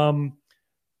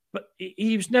 But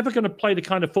he was never going to play the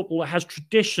kind of football that has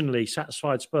traditionally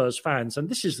satisfied Spurs fans. And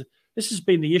this has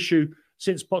been the issue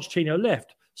since Pochettino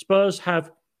left. Spurs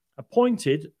have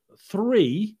appointed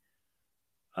 3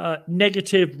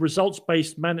 negative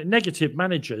results-based negative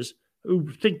managers who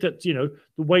think that, the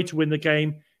way to win the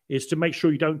game is to make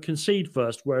sure you don't concede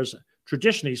first. Whereas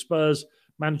traditionally Spurs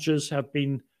managers have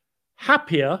been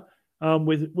happier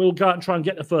with, we'll go out and try and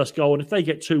get the first goal. And if they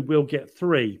get 2, we'll get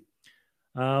 3.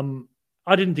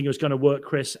 I didn't think it was going to work,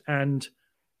 Chris, and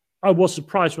I was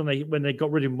surprised when they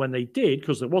got rid of him when they did,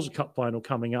 because there was a cup final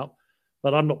coming up.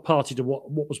 But I'm not party to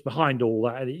what was behind all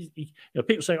that.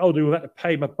 People say, "Oh, they were about to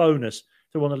pay him a bonus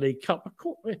if they won a League Cup." Of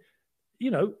course,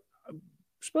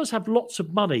 Spurs have lots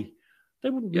of money.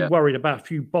 They wouldn't be worried about a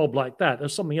few bob like that.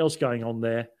 There's something else going on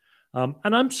there,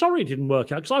 and I'm sorry it didn't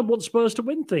work out because I want Spurs to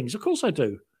win things. Of course, I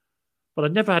do, but I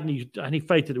never had any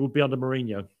faith that it would be under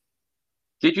Mourinho.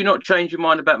 Did you not change your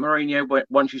mind about Mourinho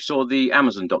once you saw the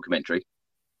Amazon documentary?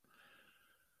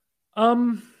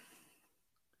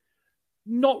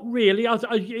 Not really. I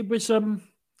thought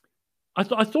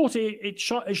it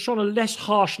shone a less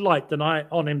harsh light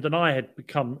on him than I had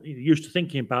become used to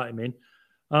thinking about him in.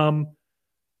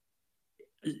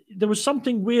 There was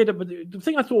something weird. But the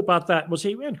thing I thought about that was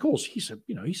of course, he's a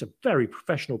very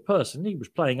professional person. He was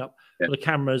playing up for the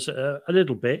cameras a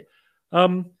little bit.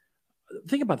 The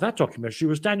thing about that documentary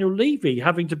was Daniel Levy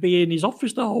having to be in his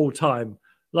office the whole time,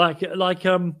 like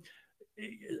a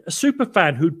super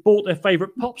fan who'd bought their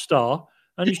favourite pop star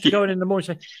and used to go in the morning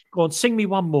and say, "Go on, sing me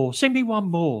one more, sing me one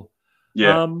more."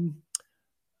 Yeah.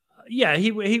 yeah,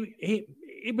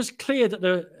 it was clear that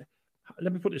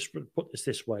let me put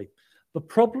this way. The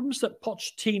problems that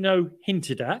Pochettino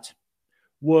hinted at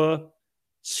were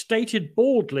stated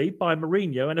boldly by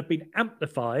Mourinho and have been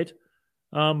amplified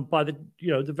by the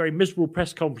very miserable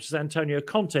press conferences Antonio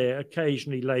Conte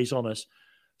occasionally lays on us.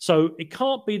 So it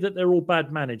can't be that they're all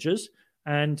bad managers.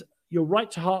 And you're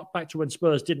right to hark back to when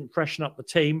Spurs didn't freshen up the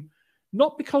team,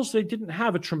 not because they didn't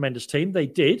have a tremendous team, they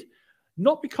did,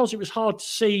 not because it was hard to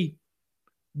see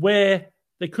where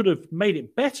they could have made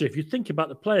it better if you think about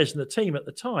the players in the team at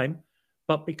the time,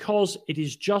 but because it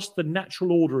is just the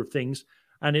natural order of things.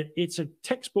 And it's a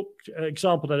textbook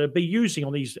example that I'll be using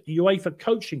on these UEFA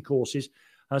coaching courses,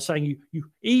 saying you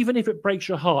even if it breaks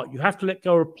your heart, you have to let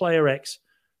go of player X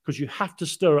because you have to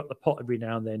stir up the pot every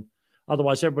now and then.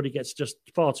 Otherwise, everybody gets just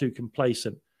far too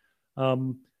complacent.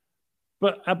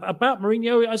 But about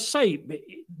Mourinho, I say,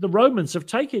 the Romans have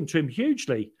taken to him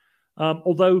hugely.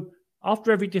 Although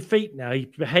after every defeat now, his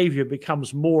behaviour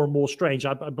becomes more and more strange.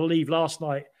 I believe last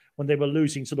night when they were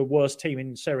losing to the worst team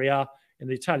in Serie A in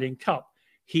the Italian Cup,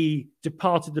 he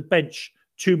departed the bench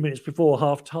 2 minutes before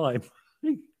half-time.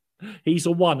 He's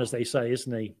a one, as they say,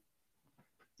 isn't he?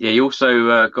 Yeah, he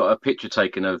also got a picture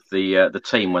taken of the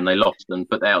team when they lost and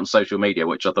put that out on social media,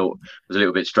 which I thought was a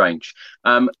little bit strange.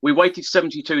 We waited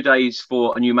 72 days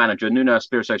for a new manager, Nuno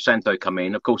Espirito Santo, come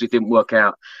in. Of course, it didn't work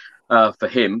out for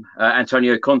him.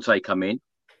 Antonio Conte come in.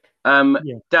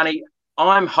 Danny,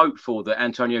 I'm hopeful that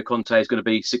Antonio Conte is going to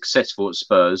be successful at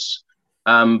Spurs.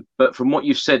 But from what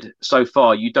you've said so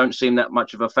far, you don't seem that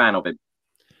much of a fan of him.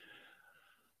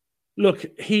 Look,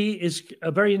 he is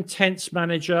a very intense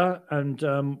manager,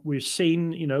 and we've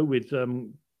seen, with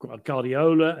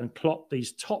Guardiola and Klopp,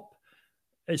 these top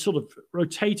sort of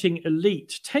rotating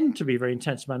elite tend to be very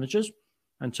intense managers.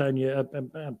 Carlo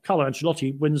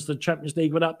Ancelotti wins the Champions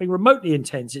League without being remotely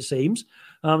intense, it seems,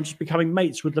 just becoming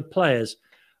mates with the players.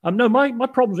 No, my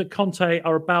problems with Conte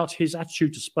are about his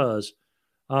attitude to Spurs.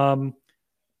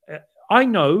 I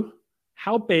know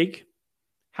how big,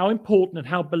 how important and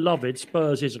how beloved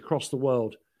Spurs is across the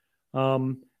world.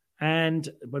 And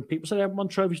when people say they haven't won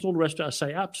trophies and all the rest of it, I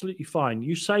say, absolutely fine.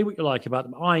 You say what you like about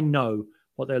them. I know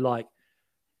what they're like.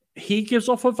 He gives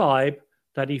off a vibe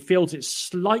that he feels it's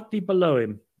slightly below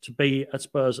him to be at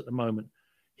Spurs at the moment.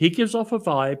 He gives off a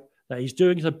vibe that he's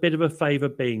doing us a bit of a favour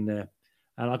being there.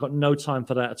 And I've got no time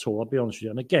for that at all, I'll be honest with you.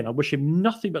 And again, I wish him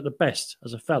nothing but the best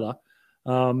as a fella.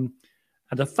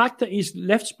 And the fact that he's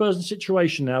left Spurs in a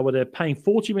situation now where they're paying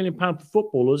 £40 million for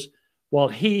footballers while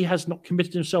he has not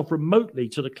committed himself remotely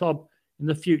to the club in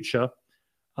the future,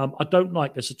 I don't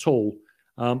like this at all.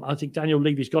 I think Daniel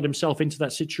Levy's got himself into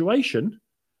that situation,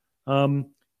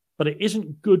 but it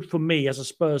isn't good for me as a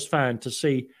Spurs fan to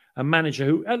see a manager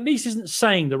who at least isn't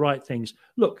saying the right things.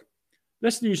 Look,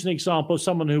 let's use an example of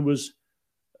someone who was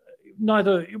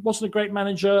it wasn't a great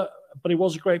manager, but he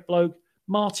was a great bloke,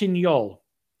 Martin Jol.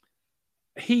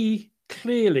 He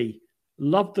clearly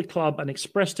loved the club and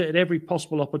expressed it at every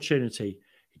possible opportunity.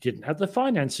 He didn't have the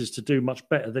finances to do much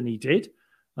better than he did.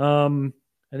 And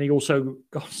he also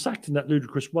got sacked in that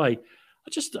ludicrous way. I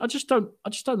just don't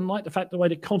like the way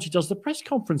that Conte does the press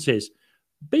conferences.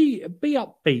 Be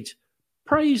upbeat,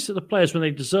 praise the players when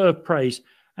they deserve praise,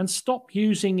 and stop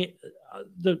using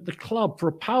the club for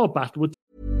a power battle with.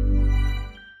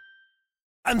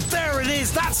 And there it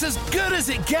is, that's as good as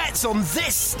it gets on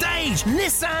this stage.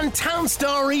 Nissan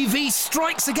Townstar EV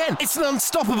strikes again. It's an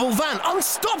unstoppable van,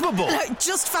 unstoppable.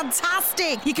 Just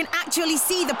fantastic. You can actually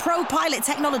see the Pro Pilot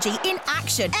technology in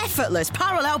action. Effortless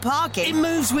parallel parking. It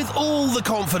moves with all the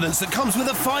confidence that comes with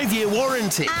a 5-year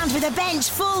warranty. And with a bench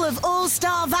full of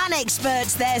all-star van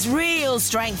experts, there's real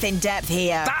strength in depth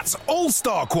here. That's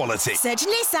all-star quality. Search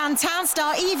Nissan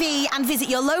Townstar EV and visit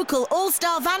your local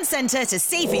all-star van centre to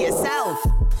see for yourself.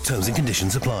 Terms and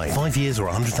conditions apply. 5 years or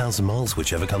 100,000 miles,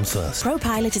 whichever comes first.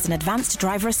 ProPilot is an advanced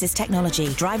driver assist technology.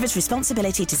 Driver's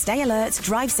responsibility to stay alert,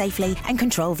 drive safely, and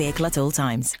control vehicle at all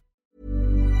times.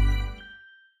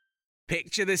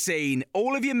 Picture the scene.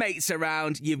 All of your mates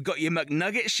around, you've got your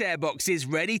McNugget share boxes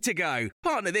ready to go.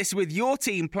 Partner this with your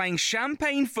team playing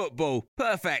champagne football.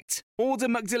 Perfect. Order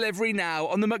McDelivery now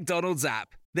on the McDonald's app.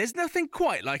 There's nothing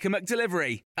quite like a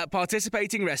McDelivery. At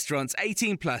participating restaurants,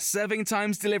 18 plus, serving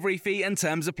times, delivery fee and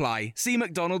terms apply. See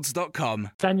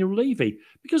mcdonalds.com. Daniel Levy,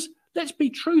 because let's be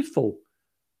truthful.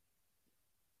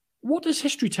 What does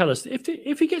history tell us?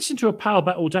 If he gets into a power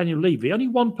battle with Daniel Levy, only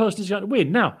one person is going to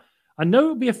win. Now, I know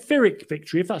it'll be a Pyrrhic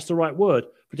victory, if that's the right word,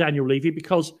 for Daniel Levy,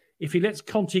 because if he lets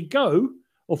Conte go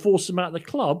or force him out of the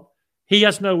club, he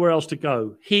has nowhere else to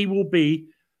go. He will be,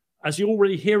 as you're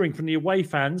already hearing from the away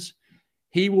fans,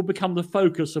 he will become the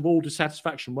focus of all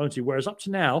dissatisfaction, won't he? Whereas up to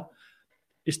now,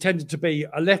 it's tended to be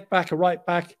a left back, a right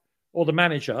back, or the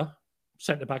manager,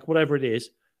 centre back, whatever it is.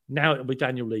 Now it'll be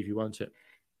Daniel Levy, won't it?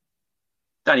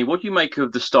 Danny, what do you make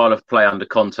of the style of play under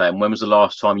Conte, and when was the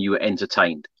last time you were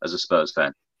entertained as a Spurs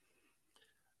fan?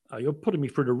 You're putting me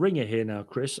through the ringer here now,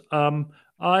 Chris. Because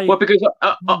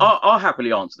I'll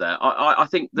happily answer that. I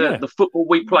think the football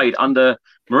we played under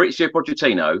Maurizio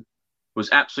Pochettino was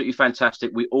absolutely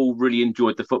fantastic. We all really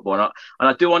enjoyed the football. And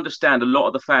I do understand a lot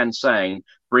of the fans saying,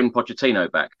 bring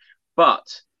Pochettino back.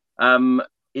 But, when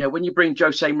you bring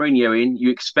Jose Mourinho in, you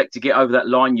expect to get over that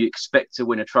line. You expect to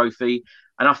win a trophy.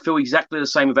 And I feel exactly the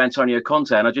same with Antonio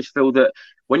Conte. And I just feel that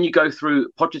when you go through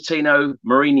Pochettino,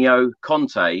 Mourinho,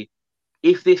 Conte,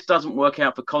 if this doesn't work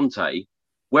out for Conte,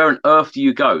 where on earth do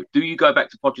you go? Do you go back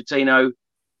to Pochettino?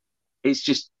 It's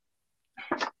just...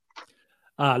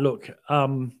 Look,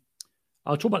 I'll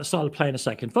talk about the style of play in a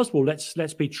second. First of all,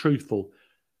 let's be truthful.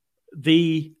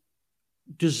 The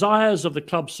desires of the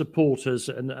club supporters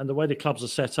and the way the clubs are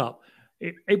set up,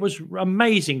 it was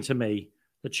amazing to me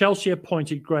that Chelsea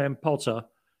appointed Graham Potter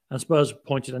and Spurs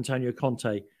appointed Antonio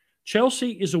Conte.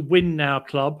 Chelsea is a win-now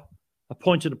club,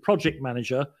 appointed a project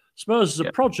manager. Spurs is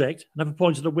a project and have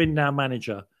appointed a win-now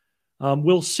manager.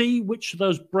 We'll see which of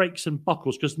those breaks and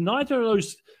buckles, because neither of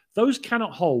those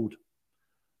cannot hold.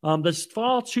 There's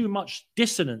far too much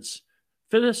dissonance,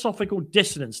 philosophical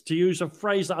dissonance, to use a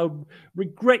phrase that I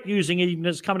regret using even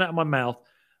as it's coming out of my mouth.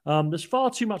 There's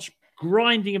far too much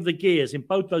grinding of the gears in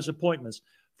both those appointments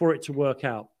for it to work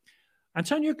out.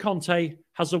 Antonio Conte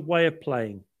has a way of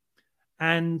playing.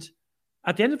 And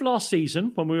at the end of last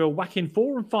season, when we were whacking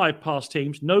 4 and 5 past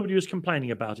teams, nobody was complaining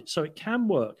about it. So it can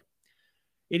work.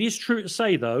 It is true to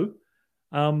say, though,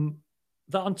 that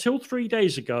until 3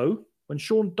 days ago, when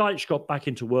Sean Dyche got back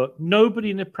into work,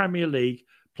 nobody in the Premier League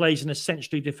plays an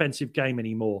essentially defensive game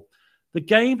anymore. The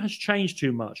game has changed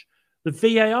too much. The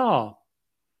VAR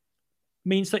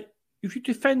means that if you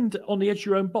defend on the edge of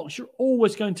your own box, you're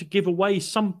always going to give away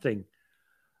something.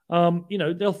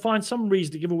 They'll find some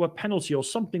reason to give away a penalty or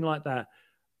something like that.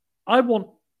 I want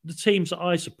the teams that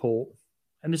I support,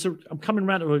 and I'm coming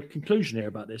around to a conclusion here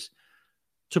about this,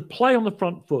 to play on the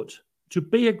front foot, to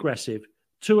be aggressive,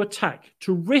 to attack,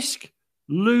 to risk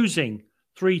losing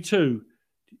 3-2,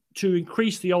 to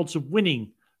increase the odds of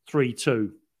winning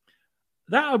 3-2.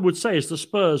 That, I would say, is the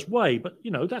Spurs way, but,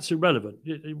 that's irrelevant.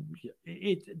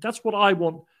 That's what I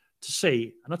want to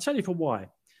see. And I'll tell you for why.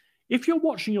 If you're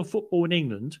watching your football in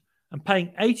England and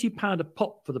paying £80 a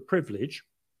pop for the privilege,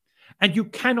 and you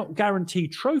cannot guarantee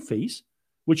trophies,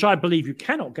 which I believe you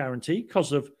cannot guarantee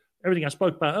because of everything I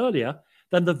spoke about earlier,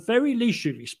 then the very least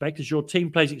you'd expect is your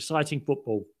team plays exciting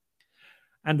football.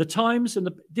 And the times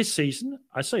this season,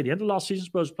 I say the end of last season,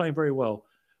 Spurs were playing very well,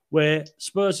 where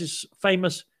Spurs'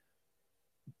 famous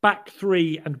back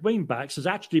 3 and wing backs has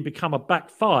actually become a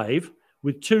back 5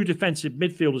 with 2 defensive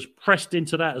midfielders pressed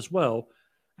into that as well,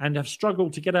 and have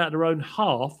struggled to get out of their own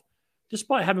half,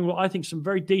 despite having what I think some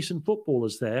very decent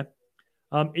footballers there,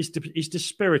 is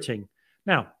dispiriting.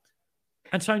 Now,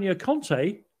 Antonio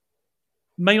Conte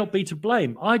may not be to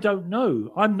blame. I don't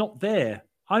know. I'm not there.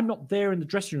 I'm not there in the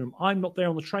dressing room. I'm not there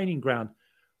on the training ground.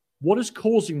 What is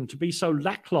causing them to be so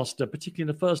lackluster, particularly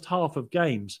in the first half of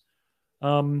games?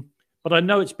 But I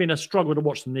know it's been a struggle to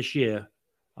watch them this year.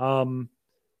 A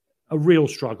real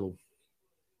struggle.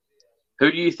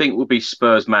 Who do you think will be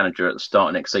Spurs manager at the start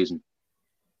of next season?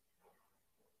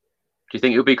 Do you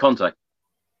think it'll be Conte?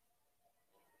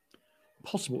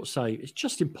 Impossible to say. It's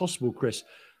just impossible, Chris.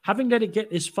 Having let it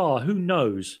get this far, who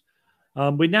knows?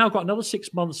 We now got another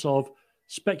 6 months of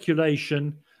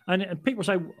speculation. And people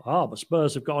say, but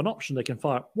Spurs have got an option they can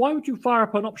fire. Why would you fire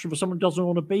up an option for someone who doesn't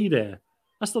want to be there?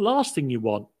 That's the last thing you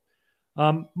want.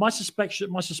 My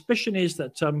suspicion is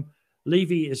that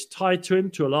Levy is tied to him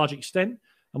to a large extent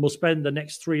and will spend the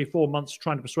next 3 or 4 months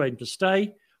trying to persuade him to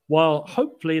stay, while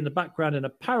hopefully in the background, in a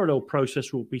parallel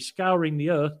process, we'll be scouring the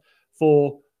earth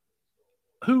for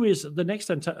who is the next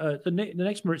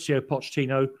Maurizio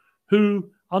Pochettino,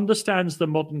 who understands the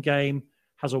modern game,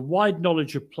 has a wide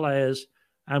knowledge of players,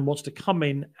 and wants to come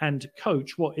in and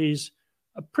coach what is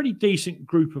a pretty decent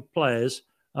group of players,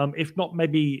 if not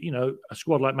maybe, a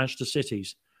squad like Manchester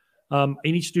City's.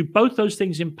 He needs to do both those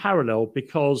things in parallel,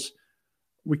 because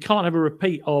we can't have a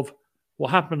repeat of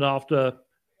what happened after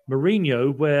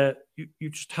Mourinho, where you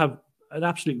just have an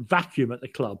absolute vacuum at the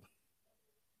club.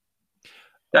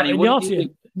 Danny, the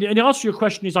answer to your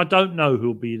question is I don't know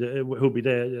who'll be there at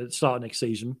the start of next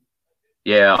season.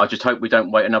 Yeah, I just hope we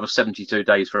don't wait another 72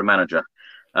 days for a manager.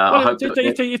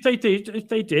 If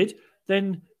they did,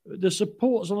 then the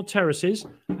supporters on the terraces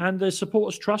and the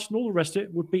supporters' trust and all the rest of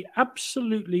it would be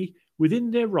absolutely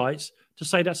within their rights to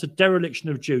say that's a dereliction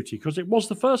of duty, because it was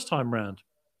the first time round.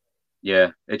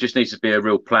 Yeah, it just needs to be a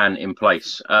real plan in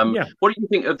place. What do you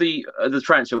think of the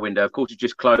transfer window? Of course, it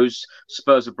just closed.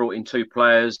 Spurs have brought in 2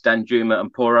 players, Danjuma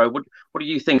and Porro. What do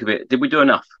you think of it? Did we do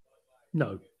enough?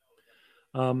 No.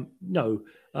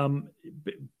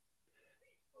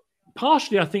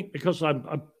 Partially, I think, because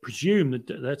I presume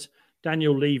that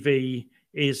Daniel Levy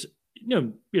is,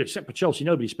 except for Chelsea,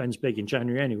 nobody spends big in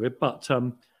January anyway. But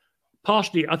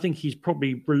partially, I think he's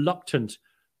probably reluctant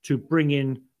to bring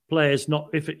in players, not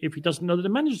if he doesn't know that the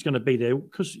manager's going to be there,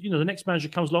 because the next manager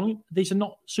comes along, these are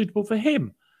not suitable for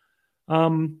him.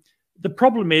 The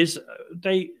problem is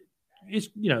the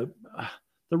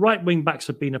right wing backs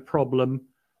have been a problem.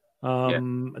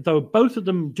 Though both of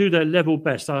them do their level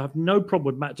best. I have no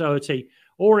problem with Matt Doherty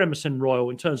or Emerson Royal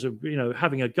in terms of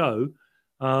having a go.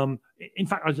 In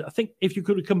fact, I think if you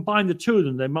could have combined the two of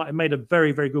them, they might have made a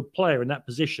very, very good player in that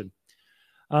position.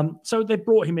 So they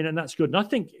brought him in, and that's good. And I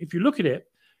think if you look at it,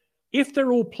 if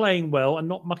they're all playing well and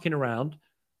not mucking around,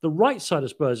 the right side of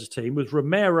Spurs' team with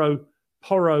Romero,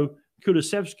 Porro,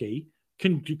 Kulusevski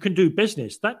can do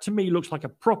business. That to me looks like a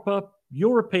proper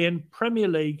European Premier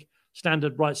League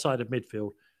standard right side of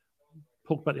midfield.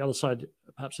 Talk about the other side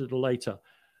perhaps a little later.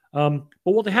 But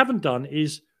what they haven't done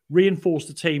is reinforce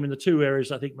the team in the 2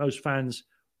 areas I think most fans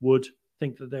would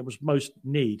think that there was most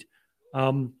need.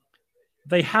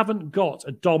 They haven't got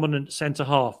a dominant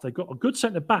centre-half. They've got a good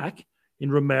centre-back in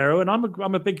Romero, and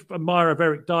I'm a big admirer of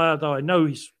Eric Dyer, though I know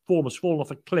his form has fallen off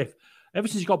a cliff ever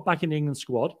since he got back in the England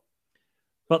squad.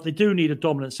 But they do need a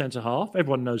dominant centre-half.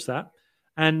 Everyone knows that.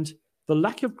 And the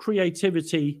lack of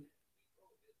creativity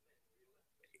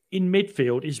in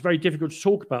midfield is very difficult to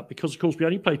talk about because, of course, we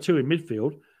only play 2 in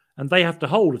midfield and they have to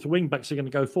hold if the wing-backs are going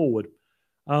to go forward.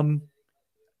 I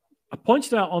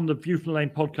pointed out on the View from the Lane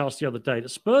podcast the other day that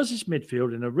Spurs'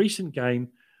 midfield in a recent game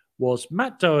was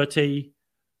Matt Doherty,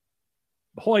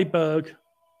 Højbjerg,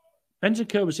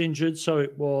 Bentancur was injured, so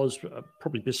it was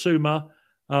probably Bissouma,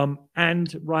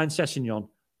 and Ryan Sessegnon.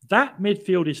 That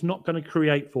midfield is not going to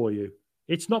create for you.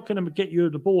 It's not going to get you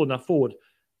the ball enough forward.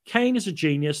 Kane is a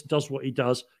genius, does what he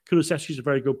does. Kulusevski is a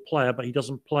very good player, but he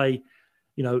doesn't play,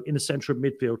 in the centre of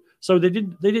midfield. So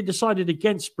they decided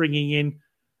against bringing in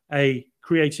a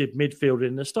creative midfielder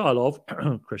in the style of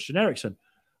Christian Eriksen.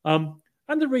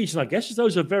 And the reason, I guess, is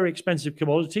those are very expensive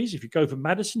commodities. If you go for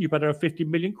Maddison, you better have 50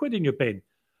 million quid in your bin.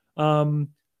 And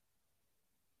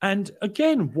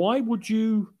again, why would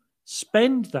you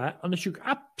spend that unless you're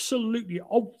absolutely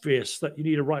obvious that you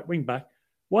need a right wing back?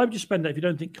 Why would you spend that if you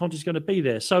don't think Conte's going to be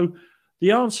there? So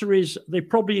the answer is they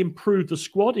probably improved the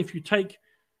squad. If you take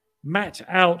Matt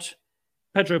out,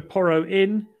 Pedro Porro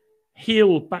in,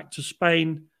 Heel back to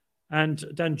Spain, and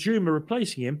Danjuma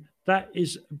replacing him, that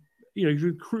is,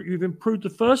 you've improved the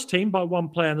first team by 1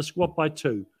 player and the squad by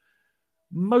 2.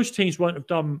 Most teams won't have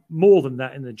done more than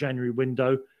that in the January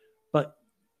window, but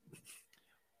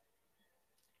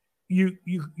you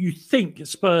think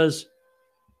Spurs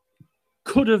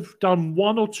could have done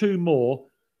 1 or 2 more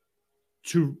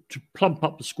to plump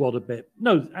up the squad a bit.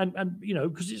 No, and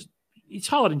because it's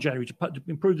hard in January to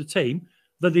improve the team,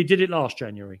 though they did it last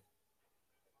January.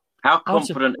 How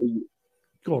confident are you?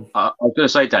 Go on. I was going to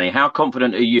say, Danny, how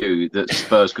confident are you that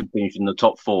Spurs could finish in the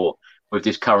top 4 with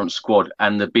this current squad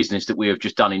and the business that we have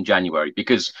just done in January?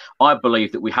 Because I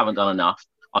believe that we haven't done enough.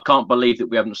 I can't believe that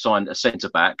we haven't signed a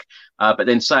centre-back. But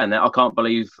then saying that, I can't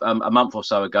believe a month or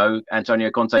so ago,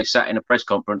 Antonio Conte sat in a press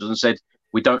conference and said,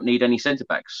 we don't need any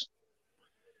centre-backs.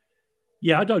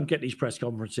 Yeah, I don't get these press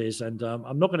conferences, and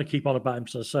I'm not going to keep on about him.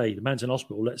 So I say, the man's in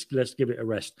hospital. Let's give it a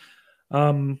rest.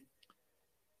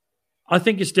 I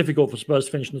think it's difficult for Spurs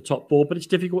to finish in the top 4, but it's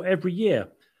difficult every year.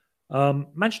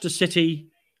 Manchester City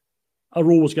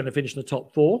are always going to finish in the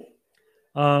top 4.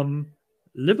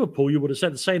 Liverpool, you would have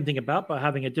said the same thing about by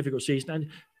having a difficult season.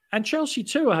 And Chelsea,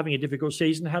 too, are having a difficult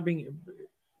season.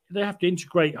 They have to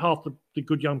integrate half the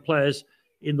good young players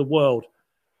in the world.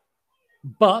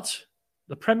 But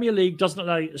the Premier League doesn't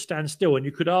allow you to stand still. And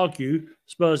you could argue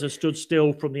Spurs have stood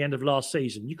still from the end of last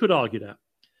season. You could argue that.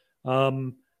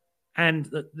 And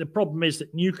the problem is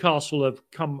that Newcastle have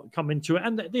come into it.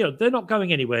 And they're not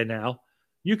going anywhere now.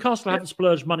 Newcastle haven't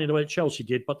splurged money the way Chelsea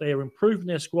did, but they are improving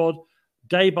their squad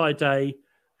day by day.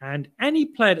 And any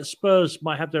player that Spurs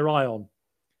might have their eye on,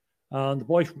 the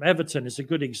boy from Everton is a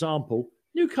good example.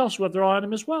 Newcastle have their eye on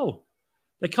him as well.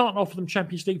 They can't offer them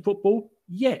Champions League football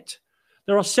yet.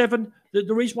 There are 7.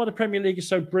 The reason why the Premier League is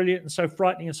so brilliant and so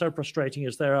frightening and so frustrating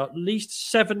is there are at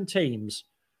least 7 teams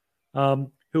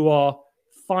who are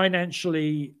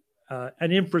financially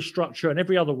an infrastructure and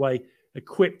every other way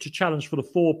equipped to challenge for the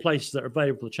 4 places that are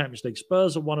available for the Champions League.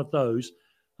 Spurs are one of those.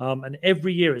 And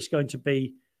every year it's going to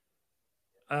be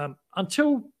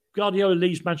until Guardiola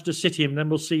leaves Manchester City, and then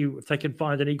we'll see if they can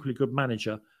find an equally good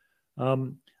manager.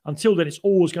 Until then, it's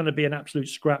always going to be an absolute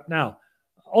scrap. Now,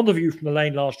 on the View from the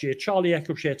Lane last year, Charlie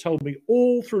Eccleshare told me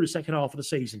all through the second half of the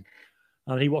season,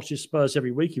 and he watches Spurs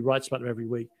every week, he writes about them every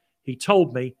week, he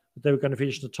told me that they were going to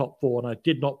finish in the top 4, and I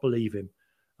did not believe him.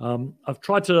 I've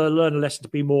tried to learn a lesson to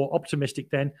be more optimistic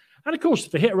then. And of course,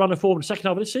 if they hit a run of form in the second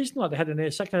half of this season, like they had in the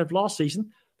second half of last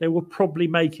season, they will probably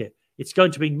make it. It's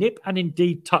going to be nip and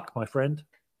indeed tuck, my friend.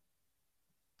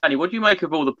 Danny, what do you make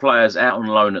of all the players out on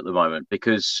loan at the moment?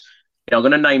 Because I'm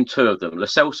going to name 2 of them, Lo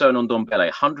Celso and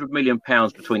Ndombele, £100 million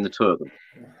between the 2 of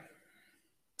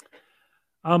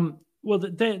them. Well,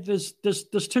 there's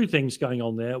 2 things going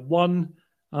on there. One,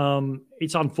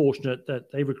 it's unfortunate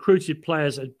that they recruited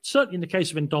players, certainly in the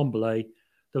case of Ndombele,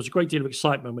 there was a great deal of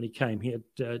excitement when he came. He had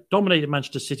dominated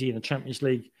Manchester City in a Champions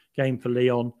League game for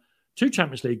Lyon, 2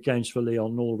 Champions League games for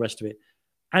Lyon and all the rest of it.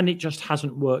 And it just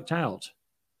hasn't worked out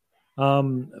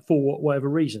for whatever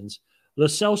reasons. Lo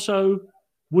Celso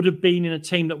would have been in a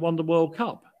team that won the World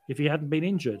Cup if he hadn't been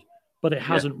injured, but it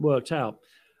hasn't worked out.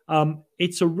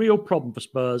 It's a real problem for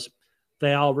Spurs.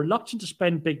 They are reluctant to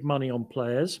spend big money on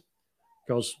players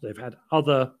because they've had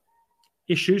other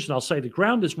issues, and I'll say the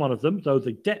ground is one of them, though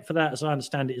the debt for that, as I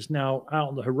understand it, is now out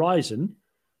on the horizon,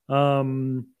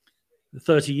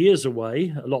 30 years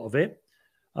away, a lot of it.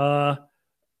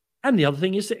 And the other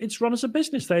thing is that it's run as a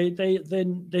business.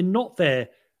 They're not there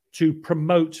to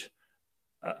promote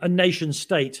a nation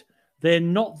state. They're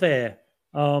not there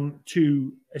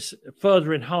to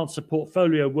further enhance a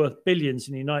portfolio worth billions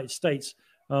in the United States,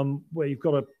 where you've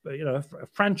got a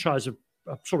franchise of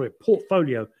a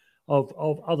portfolio of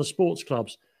other sports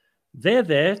clubs. They're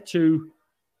there to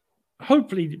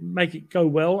hopefully make it go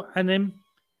well, and then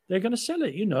they're going to sell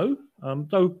it.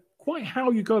 Though quite how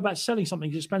you go about selling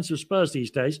something as expensive as Spurs these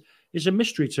days is a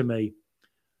mystery to me.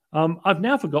 I've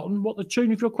now forgotten what the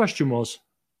tune of your question was.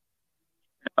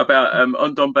 About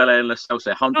Ndombele and Lo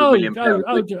Celso, £100 million.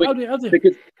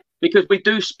 Because we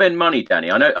do spend money,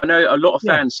 Danny. I know a lot of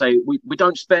fans say we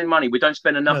don't spend money, we don't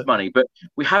spend enough money, but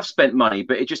we have spent money,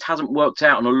 but it just hasn't worked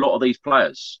out on a lot of these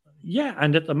players. Yeah,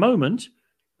 and at the moment,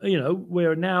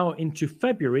 we're now into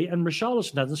February and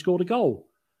Richarlison hasn't scored a goal.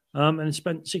 And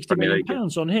spent £60 million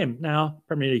on him. Now,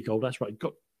 Premier League goal, that's right.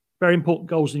 Got very important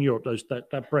goals in Europe,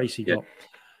 that brace he got.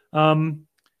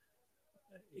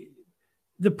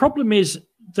 The problem is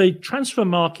the transfer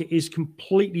market is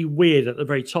completely weird at the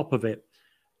very top of it.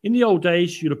 In the old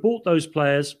days, you'd have bought those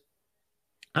players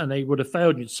and they would have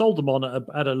failed. You'd sold them on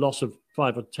at a loss of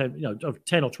 5 or 10, of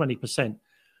 10 or 20%.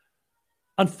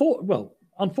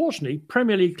 Unfortunately,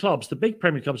 Premier League clubs, the big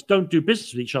Premier League clubs, don't do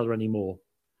business with each other anymore.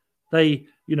 They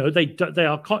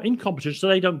are in competition, so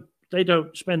they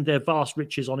don't spend their vast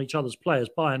riches on each other's players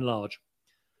by and large.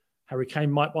 Harry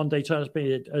Kane might one day turn out to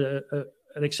be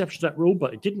an exception to that rule,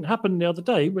 but it didn't happen the other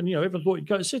day when everyone thought he'd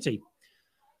go to City.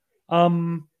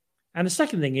 And the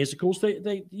second thing is, of course,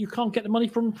 you can't get the money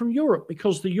from Europe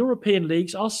because the European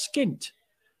leagues are skint.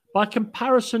 By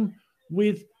comparison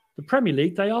with the Premier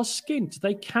League, they are skint.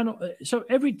 They cannot. So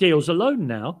every deal's a loan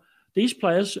now. These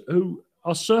players who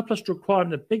are surplus to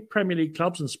requirement of big Premier League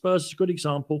clubs, and Spurs is a good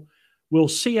example, will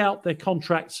see out their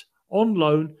contracts on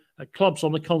loan at clubs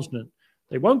on the continent.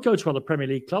 They won't go to other Premier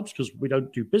League clubs because we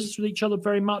don't do business with each other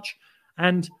very much.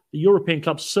 And the European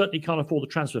clubs certainly can't afford the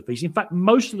transfer fees. In fact,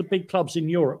 most of the big clubs in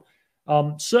Europe,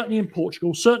 certainly in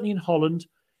Portugal, certainly in Holland,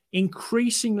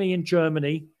 increasingly in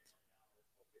Germany,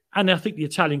 and I think the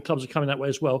Italian clubs are coming that way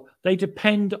as well, they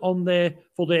depend on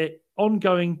for their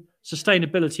ongoing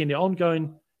sustainability and their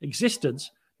ongoing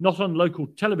existence, not on local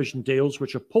television deals,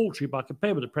 which are paltry by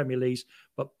compared with the Premier Leagues,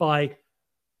 but by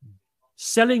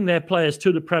selling their players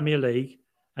to the Premier League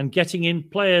and getting in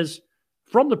players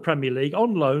from the Premier League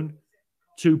on loan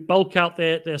to bulk out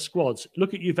their squads.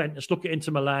 Look at Juventus, look at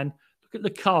Inter Milan, look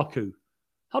at Lukaku,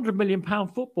 £100 million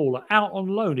footballer out on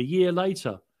loan a year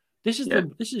later. This is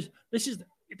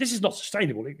not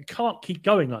sustainable. It can't keep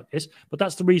going like this. But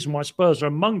that's the reason why Spurs are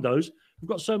among those who've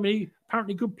got so many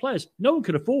apparently good players. No one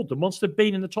can afford them once they've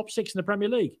been in the top 6 in the Premier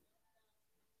League.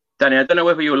 Danny, I don't know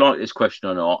whether you'll like this question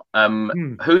or not.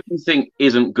 Who do you think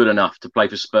isn't good enough to play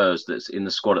for Spurs that's in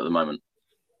the squad at the moment?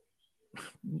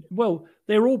 Well,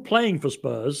 they're all playing for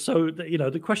Spurs, so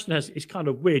the question is kind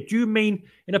of weird. Do you mean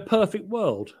in a perfect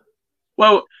world?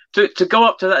 Well, to go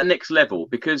up to that next level,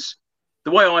 because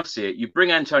the way I see it, you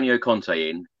bring Antonio Conte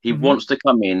in. He wants to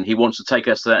come in. He wants to take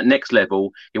us to that next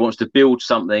level. He wants to build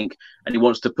something, and he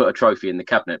wants to put a trophy in the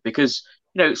cabinet. Because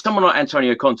someone like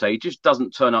Antonio Conte, he just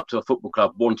doesn't turn up to a football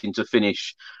club wanting to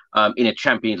finish in a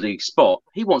Champions League spot.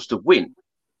 He wants to win.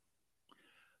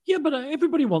 Yeah, but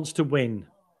everybody wants to win,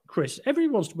 Chris.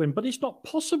 Everyone wants to win, but it's not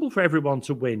possible for everyone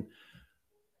to win.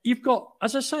 You've got,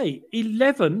 as I say,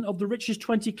 11 of the richest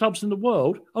 20 clubs in the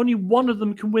world. Only one of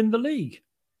them can win the league.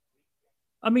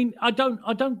 I mean, I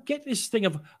don't get this thing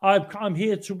of I'm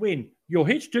here to win. You're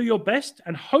here to do your best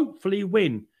and hopefully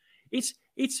win. It's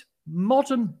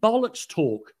modern bollocks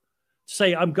talk to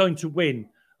say I'm going to win.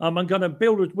 I'm going to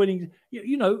build a winning.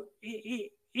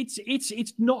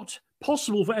 It's not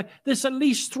possible. There's at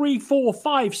least 3, 4,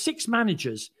 5, 6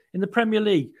 managers in the Premier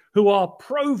League who are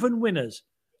proven winners.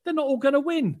 They're not all going to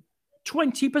win.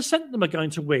 20% of them are going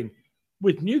to win.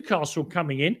 With Newcastle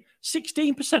coming in,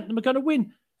 16% of them are going to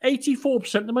win.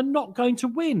 84% of them are not going to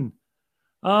win.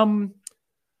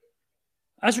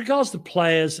 As regards to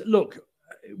players, look,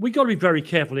 we got to be very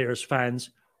careful here as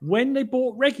fans. When they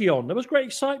bought Reguilon, there was great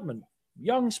excitement.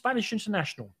 Young Spanish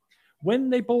international. When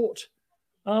they bought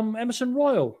Emerson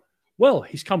Royal, well,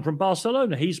 he's come from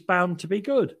Barcelona. He's bound to be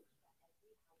good.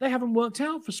 They haven't worked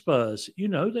out for Spurs.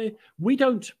 We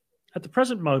don't, at the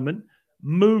present moment,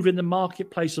 move in the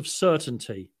marketplace of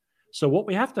certainty. So what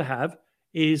we have to have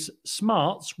is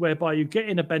smarts whereby you get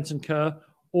in a Bentancur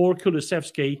or a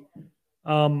Kulusevski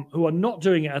who are not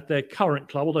doing it at their current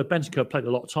club, although Bentancur played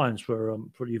a lot of times for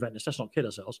Juventus. Let's not kid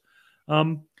ourselves.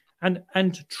 And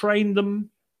train them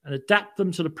and adapt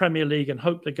them to the Premier League and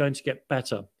hope they're going to get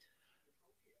better.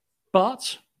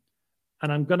 But,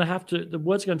 and I'm going to have to, the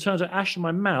words are going to turn to ash in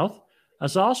my mouth,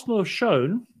 as Arsenal have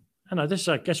shown, and this is,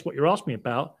 I guess, what you're asking me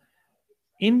about,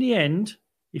 in the end,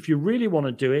 if you really want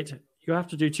to do it, you have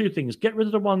to do 2 things. Get rid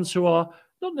of the ones who are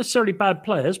not necessarily bad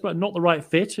players, but not the right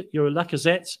fit. Your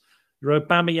Lacazettes, your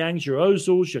Aubameyangs, your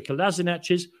Ozils, your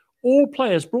Kolasinacs, all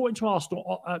players brought into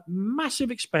Arsenal at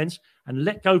massive expense and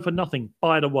let go for nothing,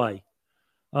 by the way.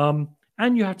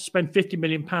 And you have to spend £50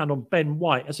 million on Ben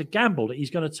White as a gamble that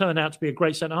he's going to turn out to be a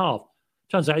great centre-half.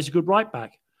 Turns out he's a good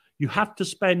right-back. You have to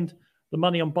spend the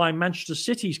money on buying Manchester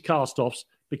City's cast-offs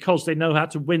because they know how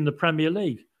to win the Premier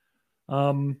League.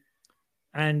 And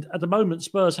at the moment,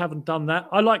 Spurs haven't done that.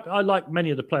 I like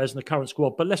many of the players in the current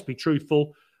squad, but let's be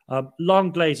truthful.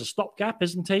 Langlay's a stopgap,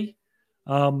 isn't he?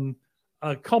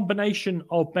 A combination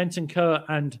of Bentancur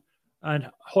and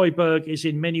Højbjerg is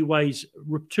in many ways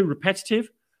too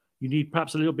repetitive. You need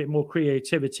perhaps a little bit more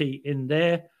creativity in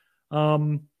there.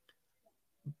 But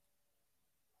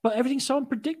everything's so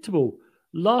unpredictable.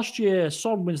 Last year,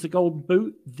 Son wins the Golden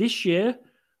Boot. This year,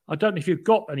 I don't know if you've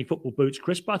got any football boots,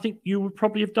 Chris, but I think you would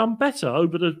probably have done better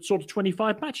over the sort of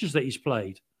 25 matches that he's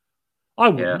played. I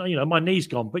wouldn't, my knee's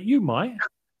gone, but you might.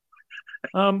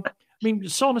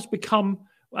 Son has become,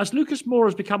 as Lucas Moura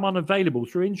has become unavailable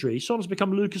through injury, Son has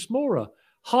become Lucas Moura.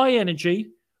 High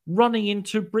energy, running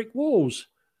into brick walls.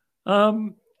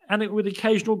 And it with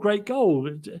occasional great goal.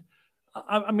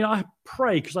 I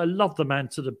pray, because I love the man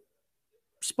to the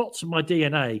spots of my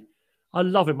DNA. I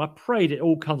love him. I prayed it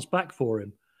all comes back for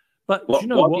him. But do you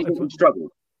know what? Do you think he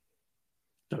struggled?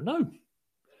 Don't know.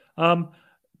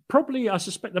 Probably, I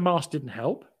suspect the mask didn't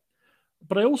help.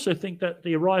 But I also think that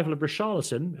the arrival of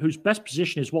Richarlison, whose best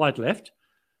position is wide left,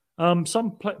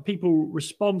 some people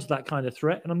respond to that kind of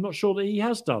threat, and I'm not sure that he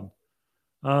has done.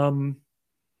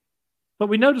 But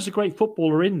we know there's a great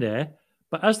footballer in there.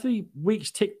 But as the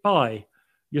weeks tick by,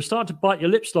 you're starting to bite your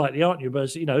lips slightly, aren't you?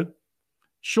 But,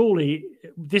 surely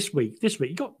this week,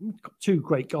 he got 2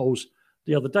 great goals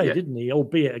the other day, didn't he?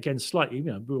 Albeit against slightly,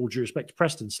 with all due respect to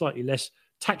Preston, slightly less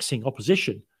taxing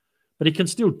opposition. But he can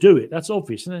still do it. That's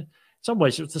obvious. And in some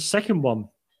ways, it was the second one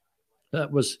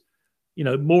that was,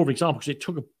 more of an example because it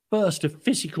took a burst of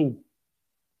physical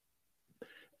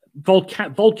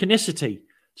volcanicity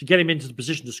to get him into the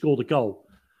position to score the goal.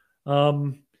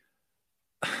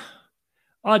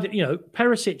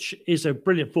 Perisic is a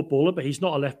brilliant footballer, but he's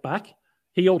not a left back.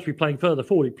 He ought to be playing further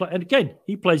forward. And again,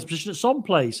 he plays the position that Son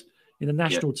plays in the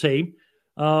national team.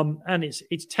 And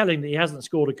it's telling that he hasn't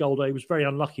scored a goal. He was very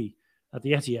unlucky at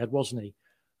the Etihad, wasn't he?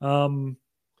 And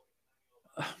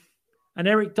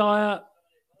Eric Dyer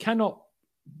cannot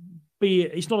be.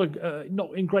 He's not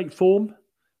in great form.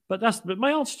 But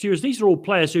my answer to you is these are all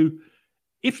players who,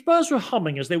 if Spurs were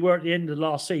humming as they were at the end of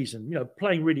last season,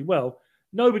 playing really well,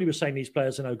 nobody was saying these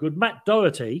players are no good. Matt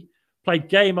Doherty played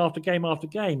game after game after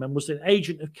game and was an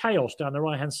agent of chaos down the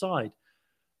right-hand side.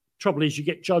 Trouble is, you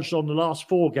get judged on the last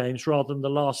 4 games rather than the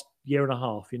last year and a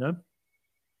half,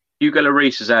 Hugo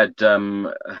Lloris has had,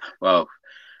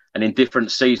 an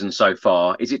indifferent season so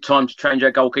far. Is it time to change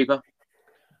our goalkeeper?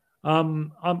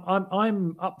 I'm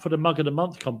up for the Mug of the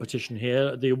Month competition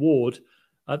here, the award.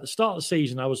 at the start of the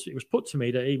season, it was put to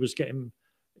me that he was getting,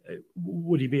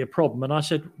 would he be a problem? And I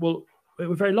said, well,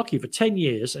 we're very lucky for 10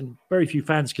 years, and very few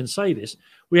fans can say this,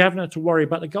 we haven't had to worry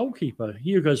about the goalkeeper.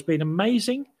 Hugo's been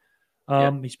amazing.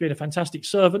 He's been a fantastic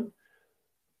servant.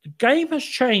 The game has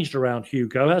changed around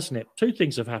Hugo, hasn't it? Two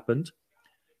things have happened.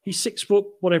 He's 6 foot,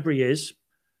 whatever he is.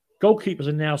 Goalkeepers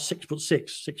are now 6'6",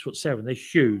 6'7". They're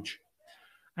huge.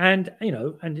 And,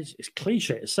 and it's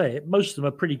cliche to say it, most of them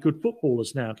are pretty good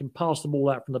footballers now, can pass the ball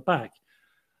out from the back.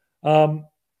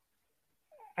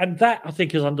 And that, I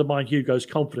think, has undermined Hugo's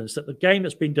confidence that the game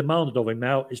that's been demanded of him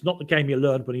now is not the game he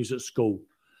learned when he was at school.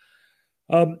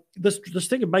 This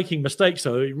thing of making mistakes,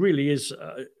 though, it really is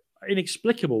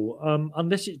inexplicable,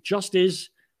 unless it just is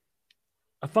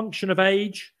a function of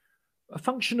age, a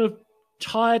function of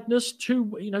tiredness.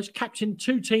 He's captained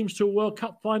 2 teams to a World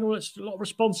Cup final. It's a lot of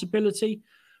responsibility.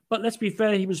 But let's be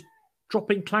fair, he was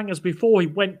dropping clangers before he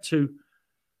went to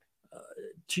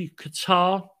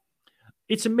Qatar.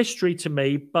 It's a mystery to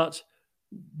me, but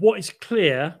what is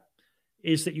clear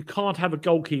is that you can't have a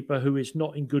goalkeeper who is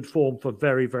not in good form for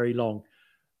very, very long.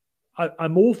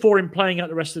 I'm all for him playing out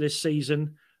the rest of this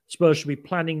season. Spurs should be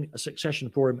planning a succession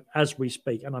for him as we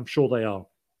speak, and I'm sure they are.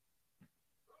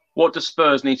 What does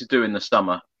Spurs need to do in the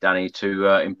summer, Danny,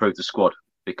 to improve the squad?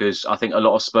 Because I think a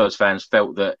lot of Spurs fans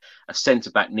felt that a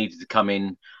centre-back needed to come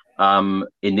in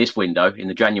this window, in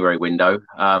the January window.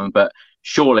 But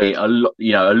surely a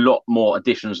lot more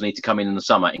additions need to come in the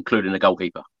summer, including a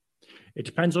goalkeeper. It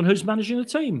depends on who's managing the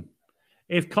team.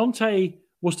 If Conte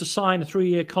was to sign a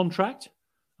 3-year contract,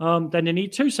 then you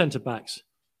need 2 centre-backs.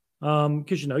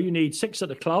 Because, you need 6 at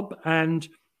the club. And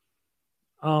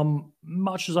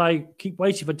much as I keep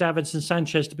waiting for Davinson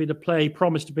Sanchez to be the player he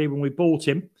promised to be when we bought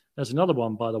him, there's another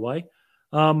one, by the way,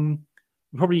 we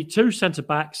probably need 2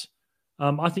 centre-backs.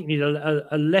 I think we need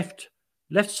a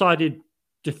left-sided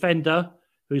defender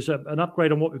who's an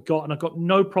upgrade on what we've got. And I've got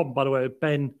no problem, by the way, with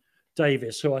Ben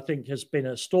Davis, who I think has been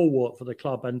a stalwart for the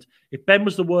club. And if Ben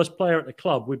was the worst player at the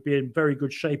club, we'd be in very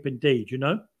good shape indeed,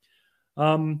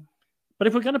 But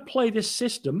if we're going to play this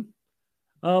system,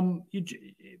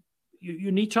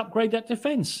 you need to upgrade that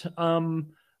defence.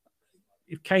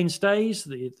 If Kane stays,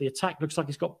 the attack looks like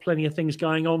it's got plenty of things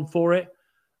going on for it.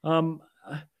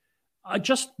 I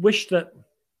just wish that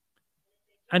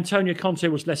Antonio Conte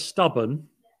was less stubborn,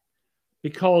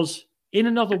 because in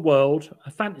another world, a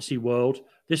fantasy world,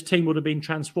 this team would have been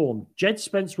transformed. Jed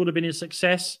Spence would have been a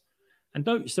success. And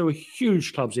notice there were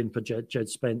huge clubs in for Jed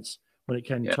Spence when it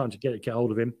came time to get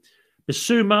hold of him.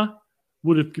 Bissouma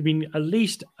would have been at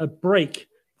least a break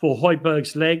for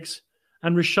Højbjerg's legs,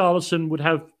 and Richarlison would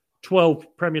have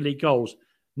 12 Premier League goals.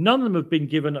 None of them have been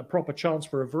given a proper chance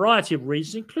for a variety of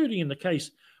reasons, including in the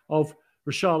case of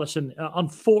Richarlison,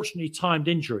 unfortunately timed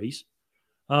injuries.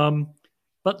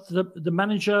 But the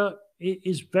manager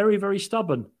is very, very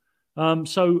stubborn.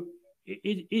 So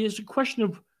it is a question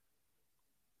of,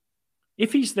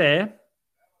 if he's there,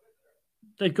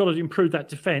 they've got to improve that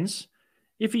defence.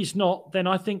 If he's not, then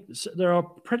I think there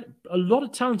are a lot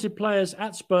of talented players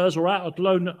at Spurs or out at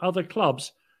loan other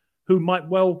clubs who might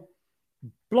well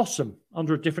blossom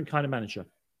under a different kind of manager.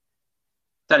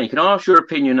 Danny, can I ask your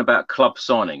opinion about club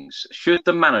signings? Should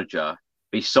the manager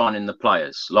be signing the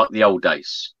players like the old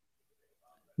days?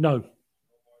 No,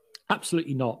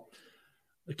 absolutely not.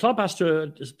 The club has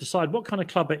to decide what kind of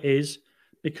club it is,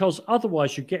 because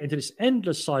otherwise you get into this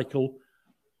endless cycle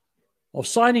of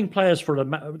signing players for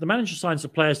the manager signs the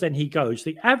players, then he goes.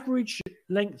 The average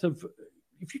length of,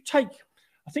 if you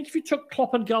took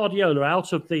Klopp and Guardiola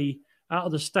out of the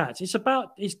stats,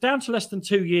 it's down to less than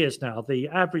 2 years now, the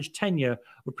average tenure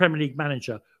of a Premier League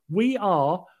manager. We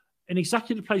are in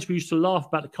exactly the place we used to laugh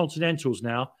about the Continentals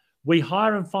now. We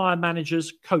hire and fire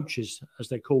managers, coaches, as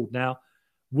they're called now,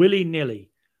 willy-nilly.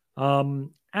 And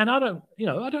I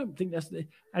don't think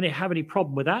and it have any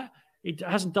problem with that. It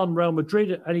hasn't done Real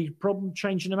Madrid any problem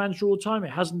changing the manager all the time. It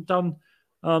hasn't done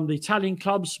the Italian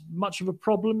clubs much of a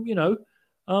problem.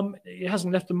 It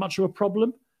hasn't left them much of a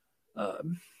problem.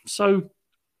 So,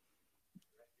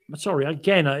 sorry,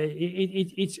 again,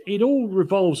 it all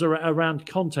revolves around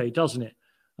Conte, doesn't it?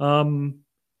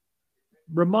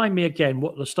 Remind me again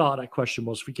what the start of that question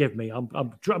was. Forgive me.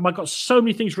 I've got so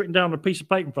many things written down on a piece of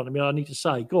paper in front of me I need to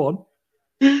say. Go on.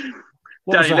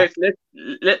 Danny,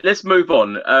 let's move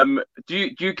on. Do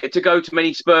you get to go to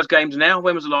many Spurs games now?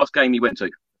 When was the last game you went to?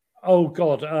 Oh,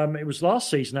 God. It was last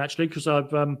season, actually, because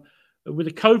with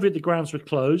the COVID, the grounds were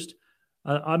closed.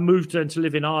 I moved to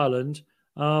live in Ireland.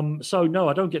 So, no,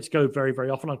 I don't get to go very, very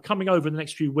often. I'm coming over in the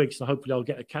next few weeks, and hopefully I'll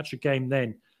get to catch a game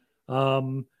then.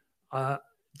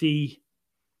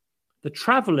 The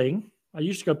travelling, I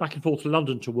used to go back and forth to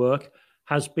London to work.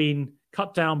 has been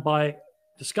cut down by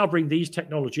discovering these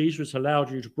technologies, which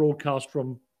allowed you to broadcast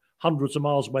from hundreds of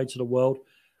miles away to the world.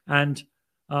 And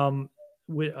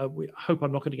we hope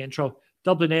I'm not going to get in trouble.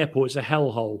 Dublin Airport is a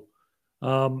hellhole.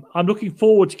 I'm looking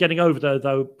forward to getting over there,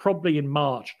 though, probably in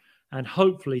March. And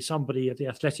hopefully somebody at The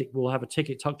Athletic will have a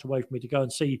ticket tucked away for me to go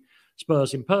and see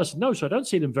Spurs in person. No, so I don't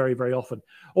see them very, very often.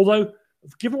 Although,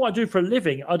 given what I do for a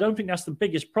living, I don't think that's the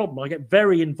biggest problem. I get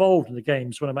very involved in the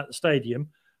games when I'm at the stadium.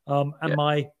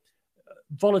 My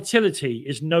volatility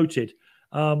is noted.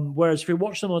 Whereas if you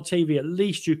watch them on TV, at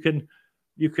least you can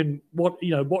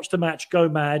watch the match, go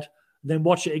mad, then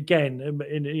watch it again, a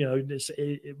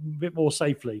bit more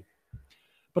safely.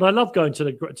 But I love going to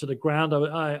the ground.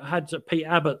 I had Pete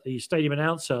Abbott, the stadium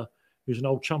announcer, who's an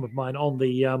old chum of mine, on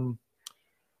the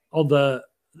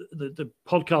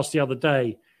podcast the other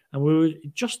day, and we were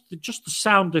just the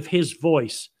sound of his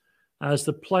voice as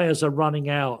the players are running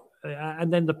out,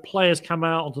 and then the players come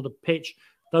out onto the pitch,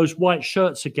 those white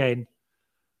shirts again.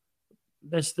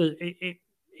 It's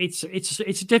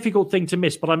a difficult thing to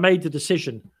miss, but I made the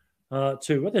decision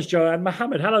to. Well, there's Joe and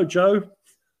Mohammed. Hello, Joe.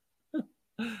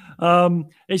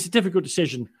 It's a difficult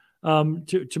decision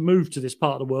to move to this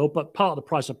part of the world, but part of the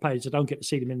price I paid is I don't get to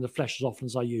see them in the flesh as often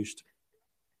as I used.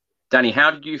 Danny, how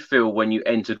did you feel when you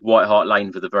entered White Hart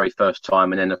Lane for the very first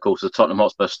time, and then, of course, the Tottenham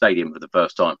Hotspur Stadium for the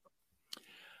first time?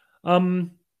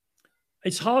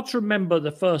 It's hard to remember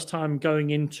the first time going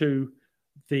into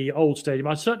the old stadium.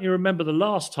 I certainly remember the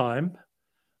last time.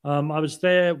 I was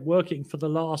there working for the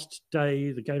last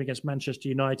day, the game against Manchester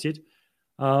United.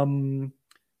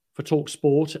 For Talk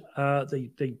Sport,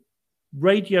 the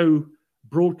radio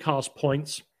broadcast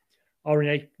points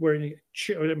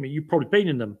you've probably been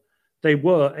in them. They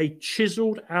were a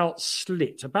chiseled out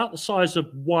slit, about the size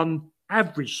of one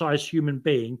average sized human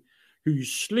being, who you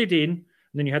slid in, and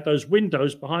then you had those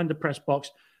windows behind the press box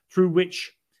through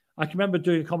which I can remember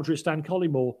doing a commentary with Stan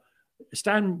Collymore.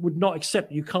 Stan would not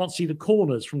accept you can't see the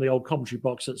corners from the old commentary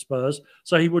box at Spurs,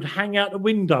 so he would hang out the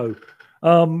window.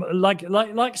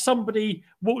 Like somebody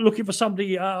looking for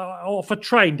somebody off a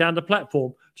train down the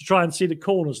platform to try and see the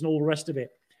corners and all the rest of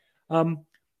it.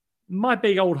 My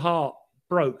big old heart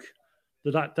broke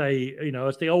that day,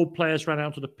 as the old players ran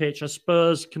out to the pitch, as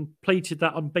Spurs completed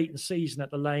that unbeaten season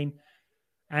at the Lane.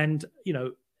 And,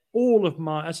 a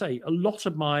lot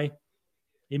of my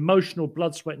emotional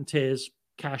blood, sweat and tears,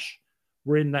 cash,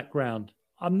 were in that ground.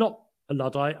 I'm not a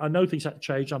Luddite. I know things have to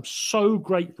change. I'm so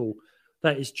grateful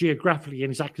that is geographically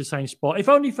in exactly the same spot, if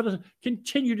only for the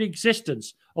continued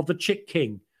existence of the Chick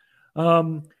King.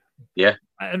 And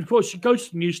of course, you go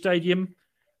to the new stadium,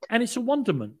 and it's a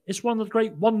wonderment. It's one of the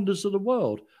great wonders of the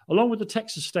world. Along with the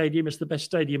Texas Stadium, it's the best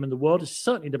stadium in the world. It's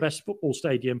certainly the best football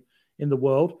stadium in the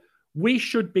world. We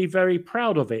should be very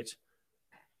proud of it,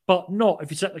 but not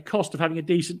if it's at the cost of having a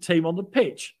decent team on the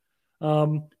pitch.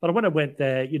 But when I went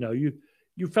there, you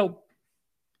felt.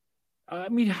 I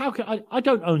mean, how can I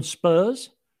don't own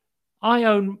Spurs. I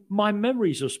own my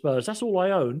memories of Spurs. That's all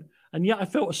I own. And yet I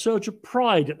felt a surge of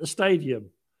pride at the stadium.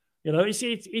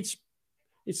 It's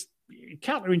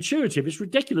counterintuitive. It's a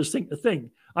ridiculous thing to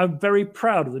think. I'm very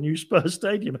proud of the new Spurs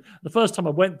stadium. The first time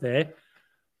I went there,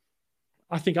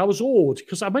 I think I was awed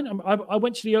because I went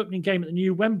to the opening game at the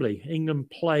new Wembley. England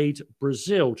played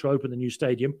Brazil to open the new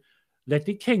stadium.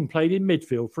 Ledley King played in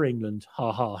midfield for England.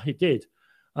 He did.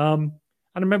 And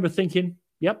I remember thinking,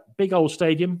 yep, big old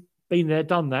stadium, been there,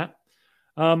 done that.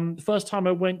 The first time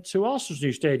I went to Arsenal's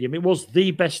new stadium, it was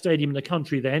the best stadium in the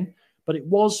country then, but it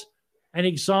was an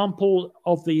example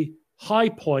of the high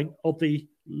point of the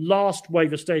last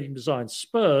wave of stadium design.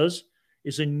 Spurs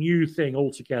is a new thing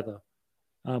altogether.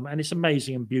 And it's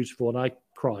amazing and beautiful. And I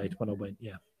cried when I went,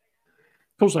 yeah.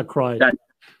 Of course I cried.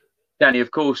 Danny,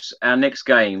 of course, our next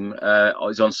game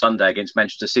is on Sunday against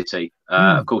Manchester City.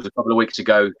 Of course, a couple of weeks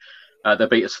ago, they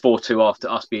beat us 4-2 after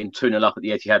us being 2-0 up at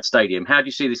the Etihad Stadium. How do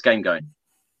you see this game going?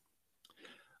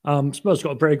 Spurs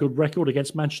got a very good record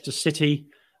against Manchester City.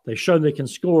 They've shown they can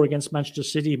score against Manchester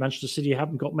City. Manchester City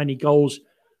haven't got many goals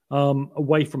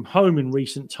away from home in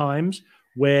recent times,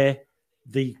 where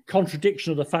the contradiction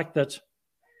of the fact that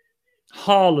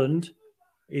Haaland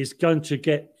is going to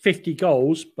get 50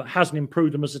 goals but hasn't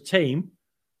improved them as a team,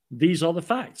 these are the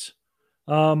facts.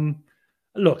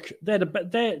 Look,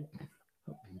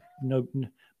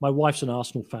 my wife's an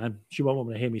Arsenal fan. She won't want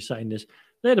to hear me saying this.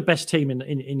 They're the best team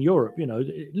in Europe.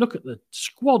 Look at the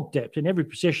squad depth in every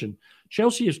position.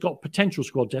 Chelsea has got potential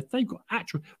squad depth. They've got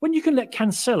actual. When you can let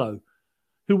Cancelo,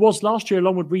 who was last year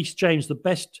along with Reece James the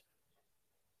best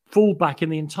fullback in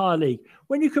the entire league,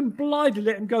 when you can blithely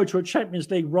let him go to a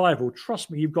Champions League rival, trust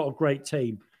me, you've got a great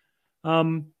team.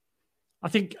 I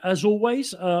think, as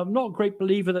always, I'm not a great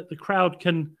believer that the crowd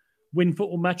can win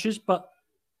football matches, but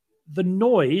the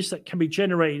noise that can be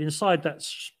generated inside that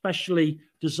specially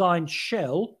designed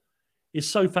shell is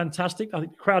so fantastic. I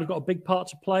think the crowd have got a big part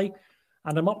to play,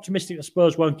 and I'm optimistic that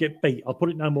Spurs won't get beat. I'll put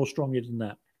it no more strongly than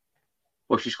that.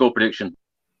 What's your score prediction?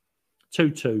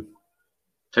 2-2.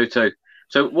 2-2.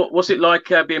 So what's it like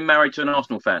being married to an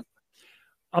Arsenal fan?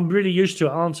 I'm really used to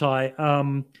it, aren't I?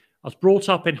 I was brought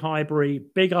up in Highbury,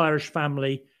 big Irish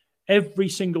family. Every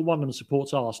single one of them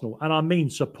supports Arsenal, and I mean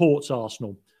supports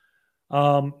Arsenal.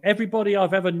 Everybody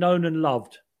I've ever known and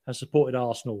loved has supported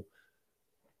Arsenal.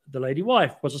 The lady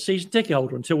wife was a season ticket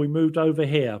holder until we moved over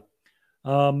here.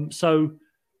 So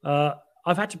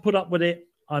I've had to put up with it.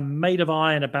 I'm made of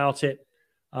iron about it.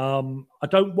 I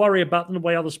don't worry about them the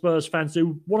way other Spurs fans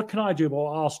do. What can I do about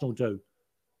what Arsenal do?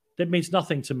 That means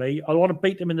nothing to me. I want to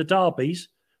beat them in the derbies,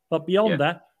 but beyond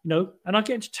that, and I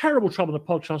get into terrible trouble in the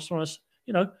podcast on us,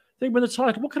 they win the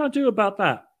title. What can I do about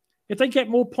that? If they get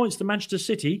more points than Manchester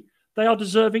City, they are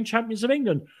deserving champions of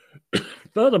England.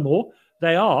 Furthermore,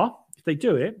 they are, if they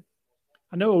do it,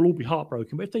 I know it'll all be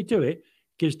heartbroken, but if they do it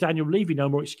gives Daniel Levy no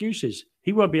more excuses.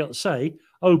 He won't be able to say,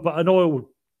 but an oil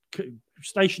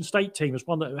station state team is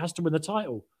one that has to win the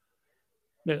title.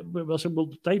 I said, well,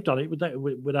 they've done it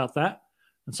without that.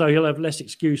 And so he'll have less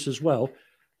excuse as well.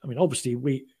 I mean, obviously,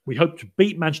 we hope to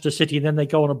beat Manchester City and then they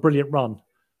go on a brilliant run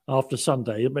after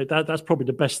Sunday. But that's probably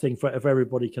the best thing for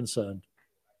everybody concerned.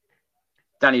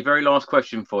 Danny, very last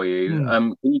question for you.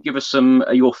 Can you give us some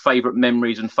of your favourite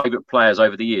memories and favourite players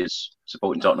over the years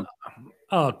supporting Tottenham?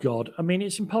 Oh, God. I mean,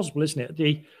 it's impossible, isn't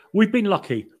it? We've been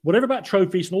lucky. Whatever about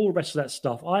trophies and all the rest of that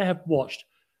stuff, I have watched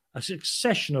a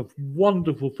succession of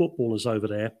wonderful footballers over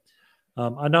there.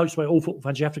 I know it's where all football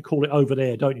fans, you have to call it over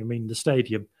there, don't you? I mean, the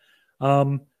stadium.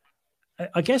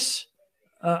 I guess,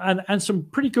 and some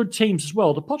pretty good teams as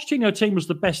well. The Pochettino team was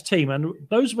the best team. And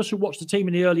those of us who watched the team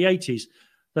in the early 80s,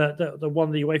 the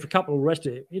won the UEFA Cup and all the rest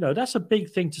of it, that's a big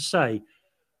thing to say.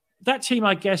 That team,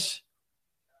 I guess,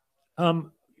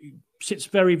 sits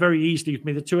very, very easily with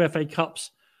me. The two FA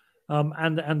Cups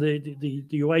and the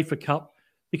UEFA Cup,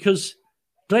 because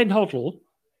Glenn Hoddle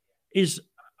is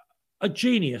a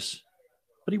genius,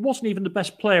 but he wasn't even the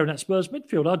best player in that Spurs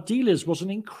midfield. Ardiles was an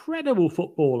incredible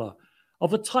footballer of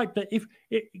the type that,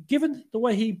 given the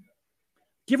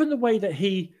way that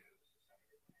he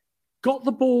got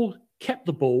the ball, kept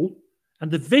the ball, and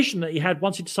the vision that he had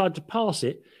once he decided to pass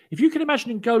it, if you can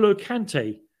imagine N'Golo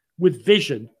Kante with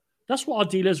vision, that's what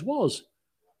Ardiles was.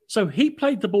 So he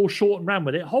played the ball short and ran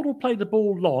with it. Hoddle played the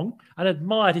ball long and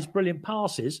admired his brilliant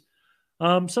passes.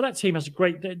 So that team has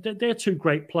they're two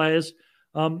great players.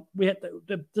 We had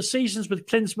the seasons with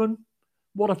Klinsmann.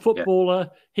 What a footballer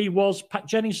he was. Pat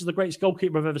Jennings is the greatest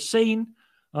goalkeeper I've ever seen.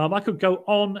 I could go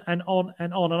on and on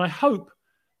and on. And I hope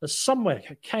that somewhere,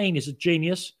 Kane is a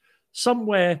genius.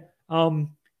 Somewhere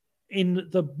in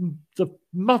the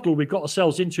muddle we've got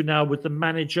ourselves into now with the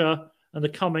manager and the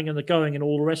coming and the going and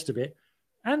all the rest of it,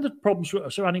 and the problems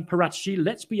surrounding Paratici,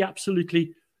 let's be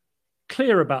absolutely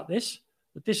clear about this,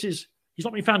 that he's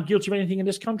not been found guilty of anything in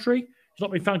this country. He's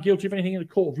not been found guilty of anything in the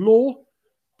court of law,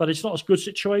 but it's not a good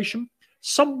situation.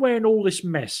 Somewhere in all this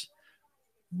mess,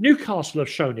 Newcastle have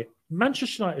shown it,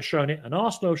 Manchester United have shown it, and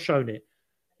Arsenal have shown it.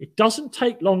 It doesn't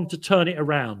take long to turn it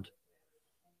around.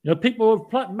 People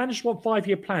have managed to want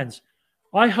 5-year plans.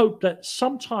 I hope that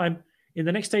sometime in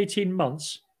the next 18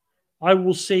 months, I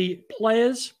will see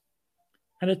players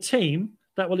and a team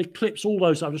that will eclipse all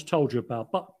those I've just told you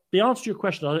about. But the answer to your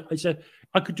question, I said,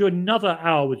 I could do another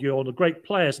hour with you on the great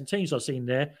players and teams I've seen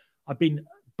there. I've been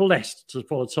blessed to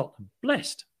follow Tottenham.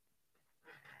 Blessed.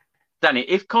 Danny,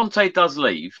 if Conte does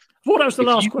leave... I thought that was the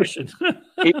last question.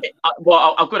 I've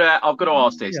got to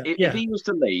ask this. If he was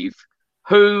to leave,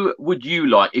 who would you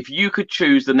like? If you could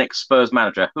choose the next Spurs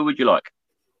manager, who would you like?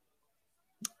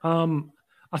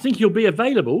 I think he'll be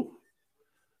available.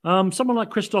 Someone like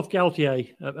Christophe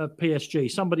Galtier at PSG,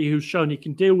 somebody who's shown he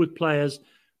can deal with players,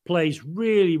 plays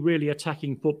really, really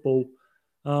attacking football.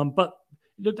 But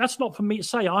that's not for me to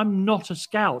say. I'm not a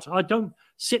scout. I don't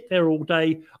sit there all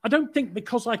day. I don't think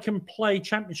because I can play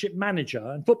Championship manager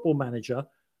and football manager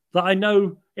that I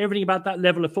know everything about that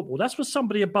level of football. That's for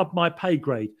somebody above my pay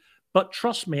grade. But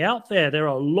trust me, out there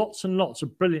are lots and lots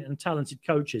of brilliant and talented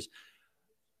coaches.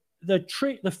 The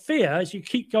fear is you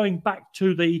keep going back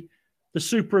to the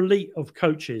super elite of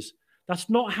coaches. That's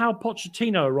not how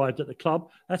Pochettino arrived at the club.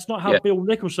 That's not how Bill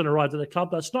Nicholson arrived at the club.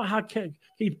 That's not how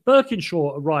Keith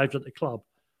Birkinshaw arrived at the club.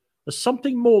 There's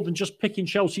something more than just picking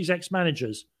Chelsea's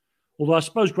ex-managers. Although I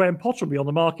suppose Graham Potter will be on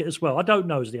the market as well. I don't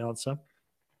know is the answer.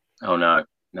 Oh, no.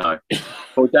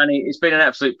 Well, Danny, it's been an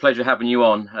absolute pleasure having you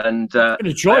on. And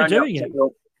enjoy doing it.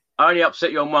 I only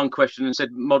upset you on one question and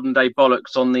said modern day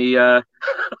bollocks on the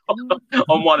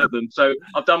on one of them. So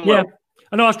I've done well. Yeah,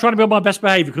 I know. I was trying to be on my best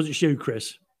behaviour because it's you,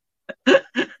 Chris.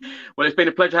 Well, it's been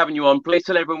a pleasure having you on. Please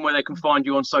tell everyone where they can find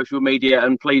you on social media,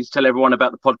 and please tell everyone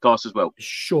about the podcast as well.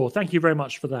 Sure. Thank you very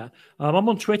much for that. I'm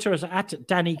on Twitter as at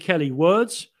Danny Kelly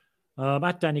Words,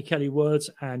 at Danny Kelly Words,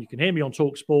 and you can hear me on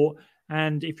TalkSport.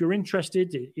 And if you're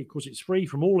interested, of course, it's free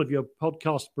from all of your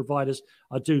podcast providers.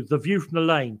 I do The View from the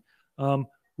Lane,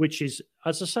 which is,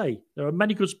 as I say, there are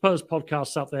many good Spurs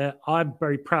podcasts out there. I'm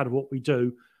very proud of what we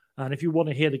do. And if you want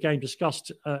to hear the game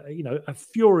discussed, a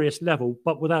furious level,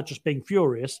 but without just being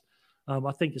furious,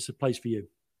 I think it's a place for you.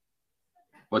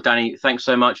 Well, Danny, thanks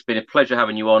so much. It's been a pleasure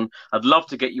having you on. I'd love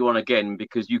to get you on again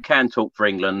because you can talk for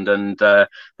England, and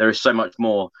there is so much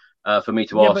more for me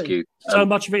to ask you. So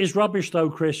much of it is rubbish, though,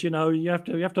 Chris. You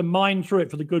have to mine through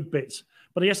it for the good bits.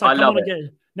 But yes, I come on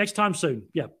again next time soon.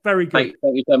 Yeah, very good.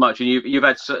 Thank you so much, and you've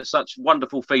had such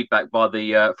wonderful feedback by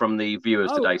the from the viewers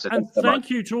today. So thank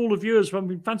you to all the viewers. When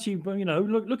we fancy,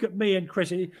 look at me and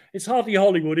Chris. It's hardly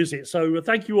Hollywood, is it? So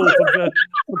thank you all for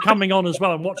coming on as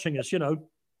well and watching us.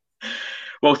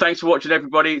 Well, thanks for watching,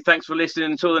 everybody. Thanks for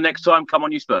listening. Until the next time, come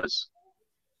on, you Spurs.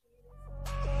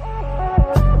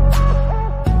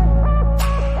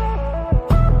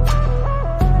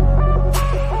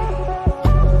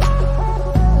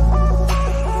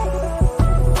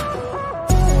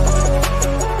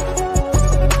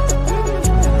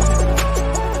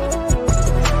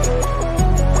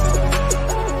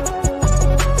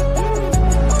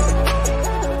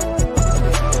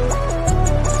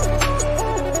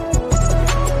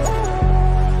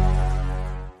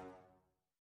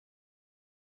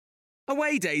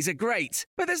 Away days are great,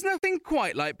 but there's nothing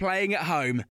quite like playing at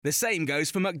home. The same goes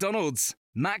for McDonald's.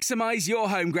 Maximise your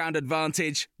home ground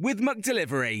advantage with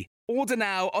McDelivery. Order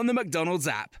now on the McDonald's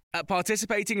app. At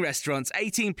participating restaurants,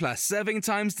 18 plus serving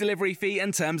times, delivery fee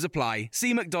and terms apply.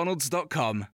 See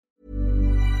mcdonalds.com.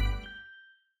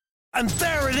 And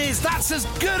there it is, that's as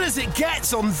good as it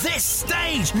gets on this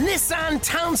stage. Nissan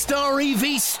Townstar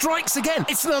EV strikes again.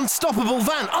 It's an unstoppable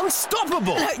van,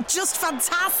 unstoppable. Just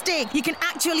fantastic. You can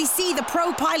actually see the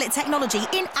Pro Pilot technology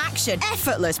in action.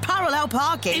 Effortless parallel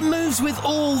parking. It moves with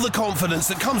all the confidence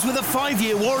that comes with a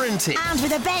 5-year warranty. And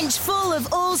with a bench full of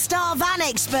all-star van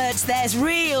experts, there's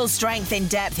real strength in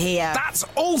depth here. That's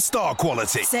all-star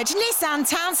quality. Search Nissan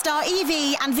Townstar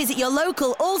EV and visit your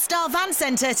local all-star van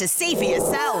centre to see for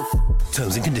yourself.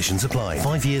 Terms and conditions apply.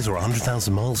 5 years or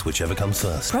 100,000 miles, whichever comes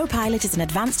first. Pro Pilot is an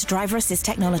advanced driver assist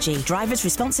technology. Driver's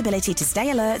responsibility to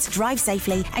stay alert, drive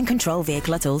safely and control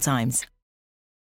vehicle at all times.